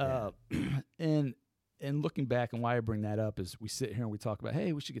 And looking back, and why I bring that up is we sit here and we talk about,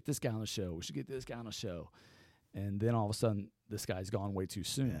 hey, we should get this guy on the show. We should get this guy on the show. And then all of a sudden, this guy's gone way too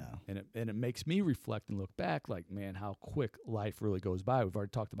soon. Yeah. And it makes me reflect and look back like, man, how quick life really goes by. We've already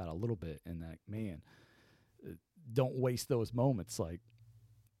talked about it a little bit. And that, man, don't waste those moments. Like,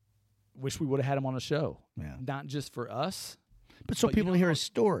 wish we would have had him on the show. Yeah. Not just for us. But people hear his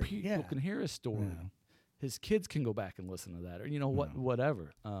story. People can hear his story. Yeah. His kids can go back and listen to that. Or, you know,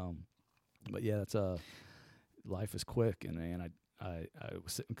 whatever. But, yeah, that's life is quick. And, man, I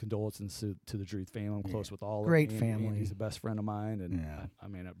was sending condolences to the Dreeth family. I'm close with all great of them. family. He's a best friend of mine, and I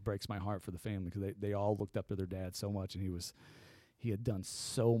mean, it breaks my heart for the family because they all looked up to their dad so much, and he had done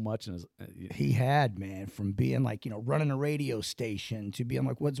so much. In his, he had, man, from being like, you know, running a radio station to being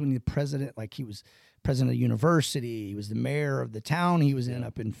like, what's when the president, like he was president of the university, he was the mayor of the town he was in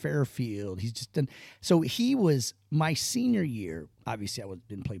up in Fairfield. He's just done. So he was my senior year. Obviously, I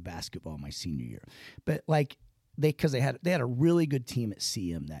didn't play basketball my senior year, but like. Because they had a really good team at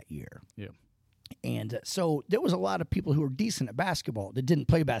CM that year. Yeah. And so there was a lot of people who were decent at basketball that didn't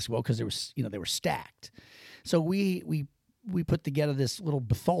play basketball because they were stacked. So we put together this little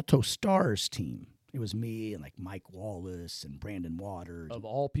Bethalto Stars team. It was me and like Mike Wallace and Brandon Waters. Of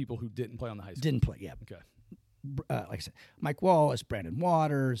all people who didn't play on the high school. Didn't play, yeah. Okay. Like I said, Mike Wallace, Brandon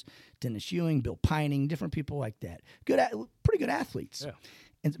Waters, Dennis Ewing, Bill Pining, different people like that. Pretty good athletes. Yeah.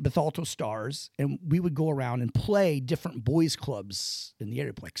 and Bethalto Stars, and we would go around and play different boys clubs in the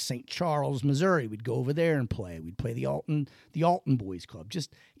area, like St. Charles, Missouri. We'd go over there and play. We'd play the Alton Boys Club.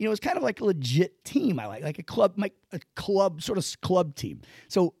 Just, you know, it's kind of like a legit team. I like a club, sort of club team.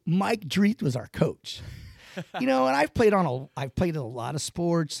 So Mike Dreeth was our coach. You know, and I've played in a lot of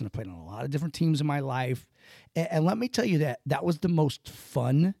sports, and I've played on a lot of different teams in my life. And let me tell you that was the most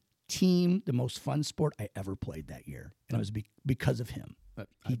fun team, the most fun sport I ever played that year. And it was because of him.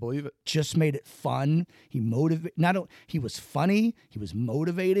 I believe it. Just made it fun. He was funny. He was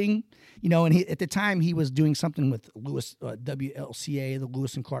motivating, you know. And at the time he was doing something with Lewis WLCA, the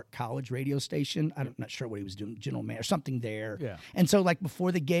Lewis and Clark College radio station. I'm not sure what he was doing, general man or something there. Yeah. And so like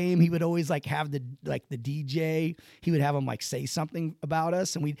before the game, he would always like have the DJ. He would have him like say something about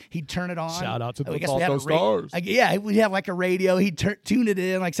us, and he'd turn it on. Shout out to the Bethalto Stars. We'd have like a radio. He'd tune it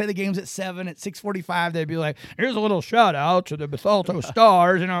in. Like say the game's at 7, at 6:45, they'd be like, "Here's a little shout out to the Bethalto Stars."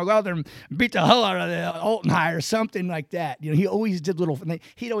 You know, go out there and beat the hell out of the Alton High or something like that. You know, he always did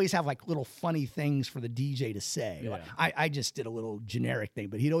he'd always have like little funny things for the DJ to say. Yeah. I just did a little generic thing,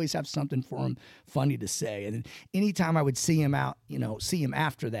 but he'd always have something for him funny to say. And anytime I would see him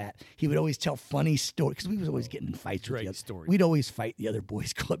after that, he would always tell funny stories, because we was always getting in fights with the other stories. We'd always fight the other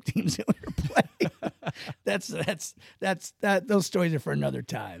boys club teams that we were playing. Those stories are for another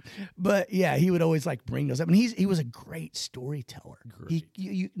time. But yeah, he would always like bring those up, and he was a great storyteller.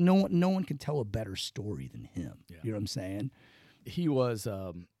 No one can tell a better story than him. Yeah. You know what I'm saying? He was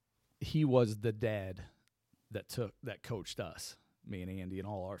the dad that coached us, me and Andy and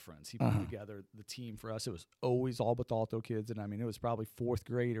all our friends. He put together the team for us. It was always all Bethalto kids, and I mean, it was probably 4th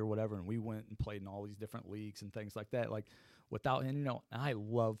grade or whatever, and we went and played in all these different leagues and things like that. Like without him, you know, I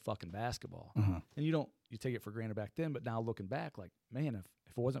love fucking basketball, and you take it for granted back then, but now looking back, like, man,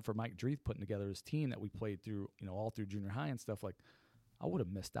 if it wasn't for Mike Dreeth putting together his team that we played through, you know, all through junior high and stuff, like, I would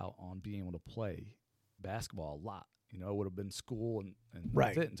have missed out on being able to play basketball a lot. You know, it would have been school and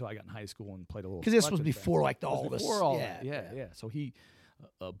right. That's it until I got in high school and played a little. Because this was before like all this. Before all that, yeah. So he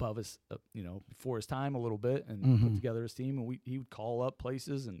above his, before his time a little bit, and put together his team, and he would call up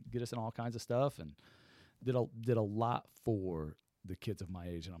places and get us in all kinds of stuff, and did a lot for the kids of my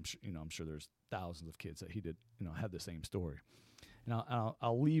age. And I'm sure there's thousands of kids that he did, you know, have the same story. And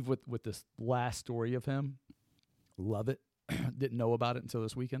I'll leave with this last story of him. Love it. Didn't know about it until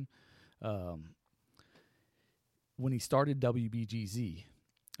this weekend. When he started WBGZ,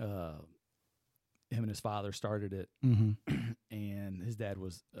 him and his father started it, and his dad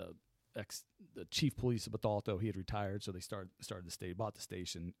was the chief police of Bethalto. He had retired, so they started the station, bought the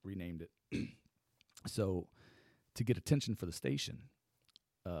station, renamed it. So to get attention for the station,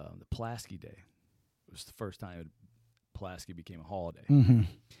 the Pulaski Day was the first time Pulaski became a holiday.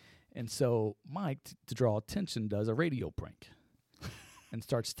 And so Mike, to draw attention, does a radio prank and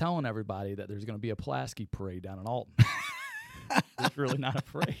starts telling everybody that there's going to be a Pulaski parade down in Alton. It's really not a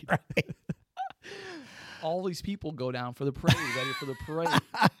parade. Right. All these people go down for the parade, ready for the parade.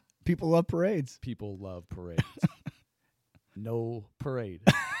 People love parades. People love parades. No parade.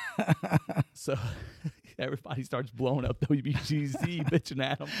 So everybody starts blowing up WBGZ, bitching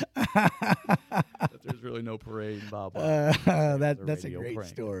at them. But there's really no parade, blah, blah. That's a great prank.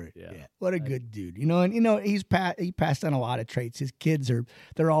 Story. Yeah. What a good dude. You know, and you know, he passed on a lot of traits. His kids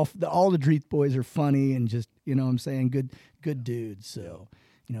they're all the Dreeth boys are funny and just, you know what I'm saying, good dudes. So,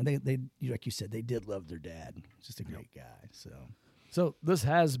 you know, they like you said, they did love their dad. Just a great guy. So this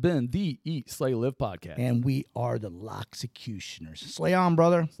has been the Eat, Slay, Live podcast. And we are the Loxecutioners. Slay on,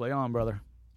 brother. Slay on, brother.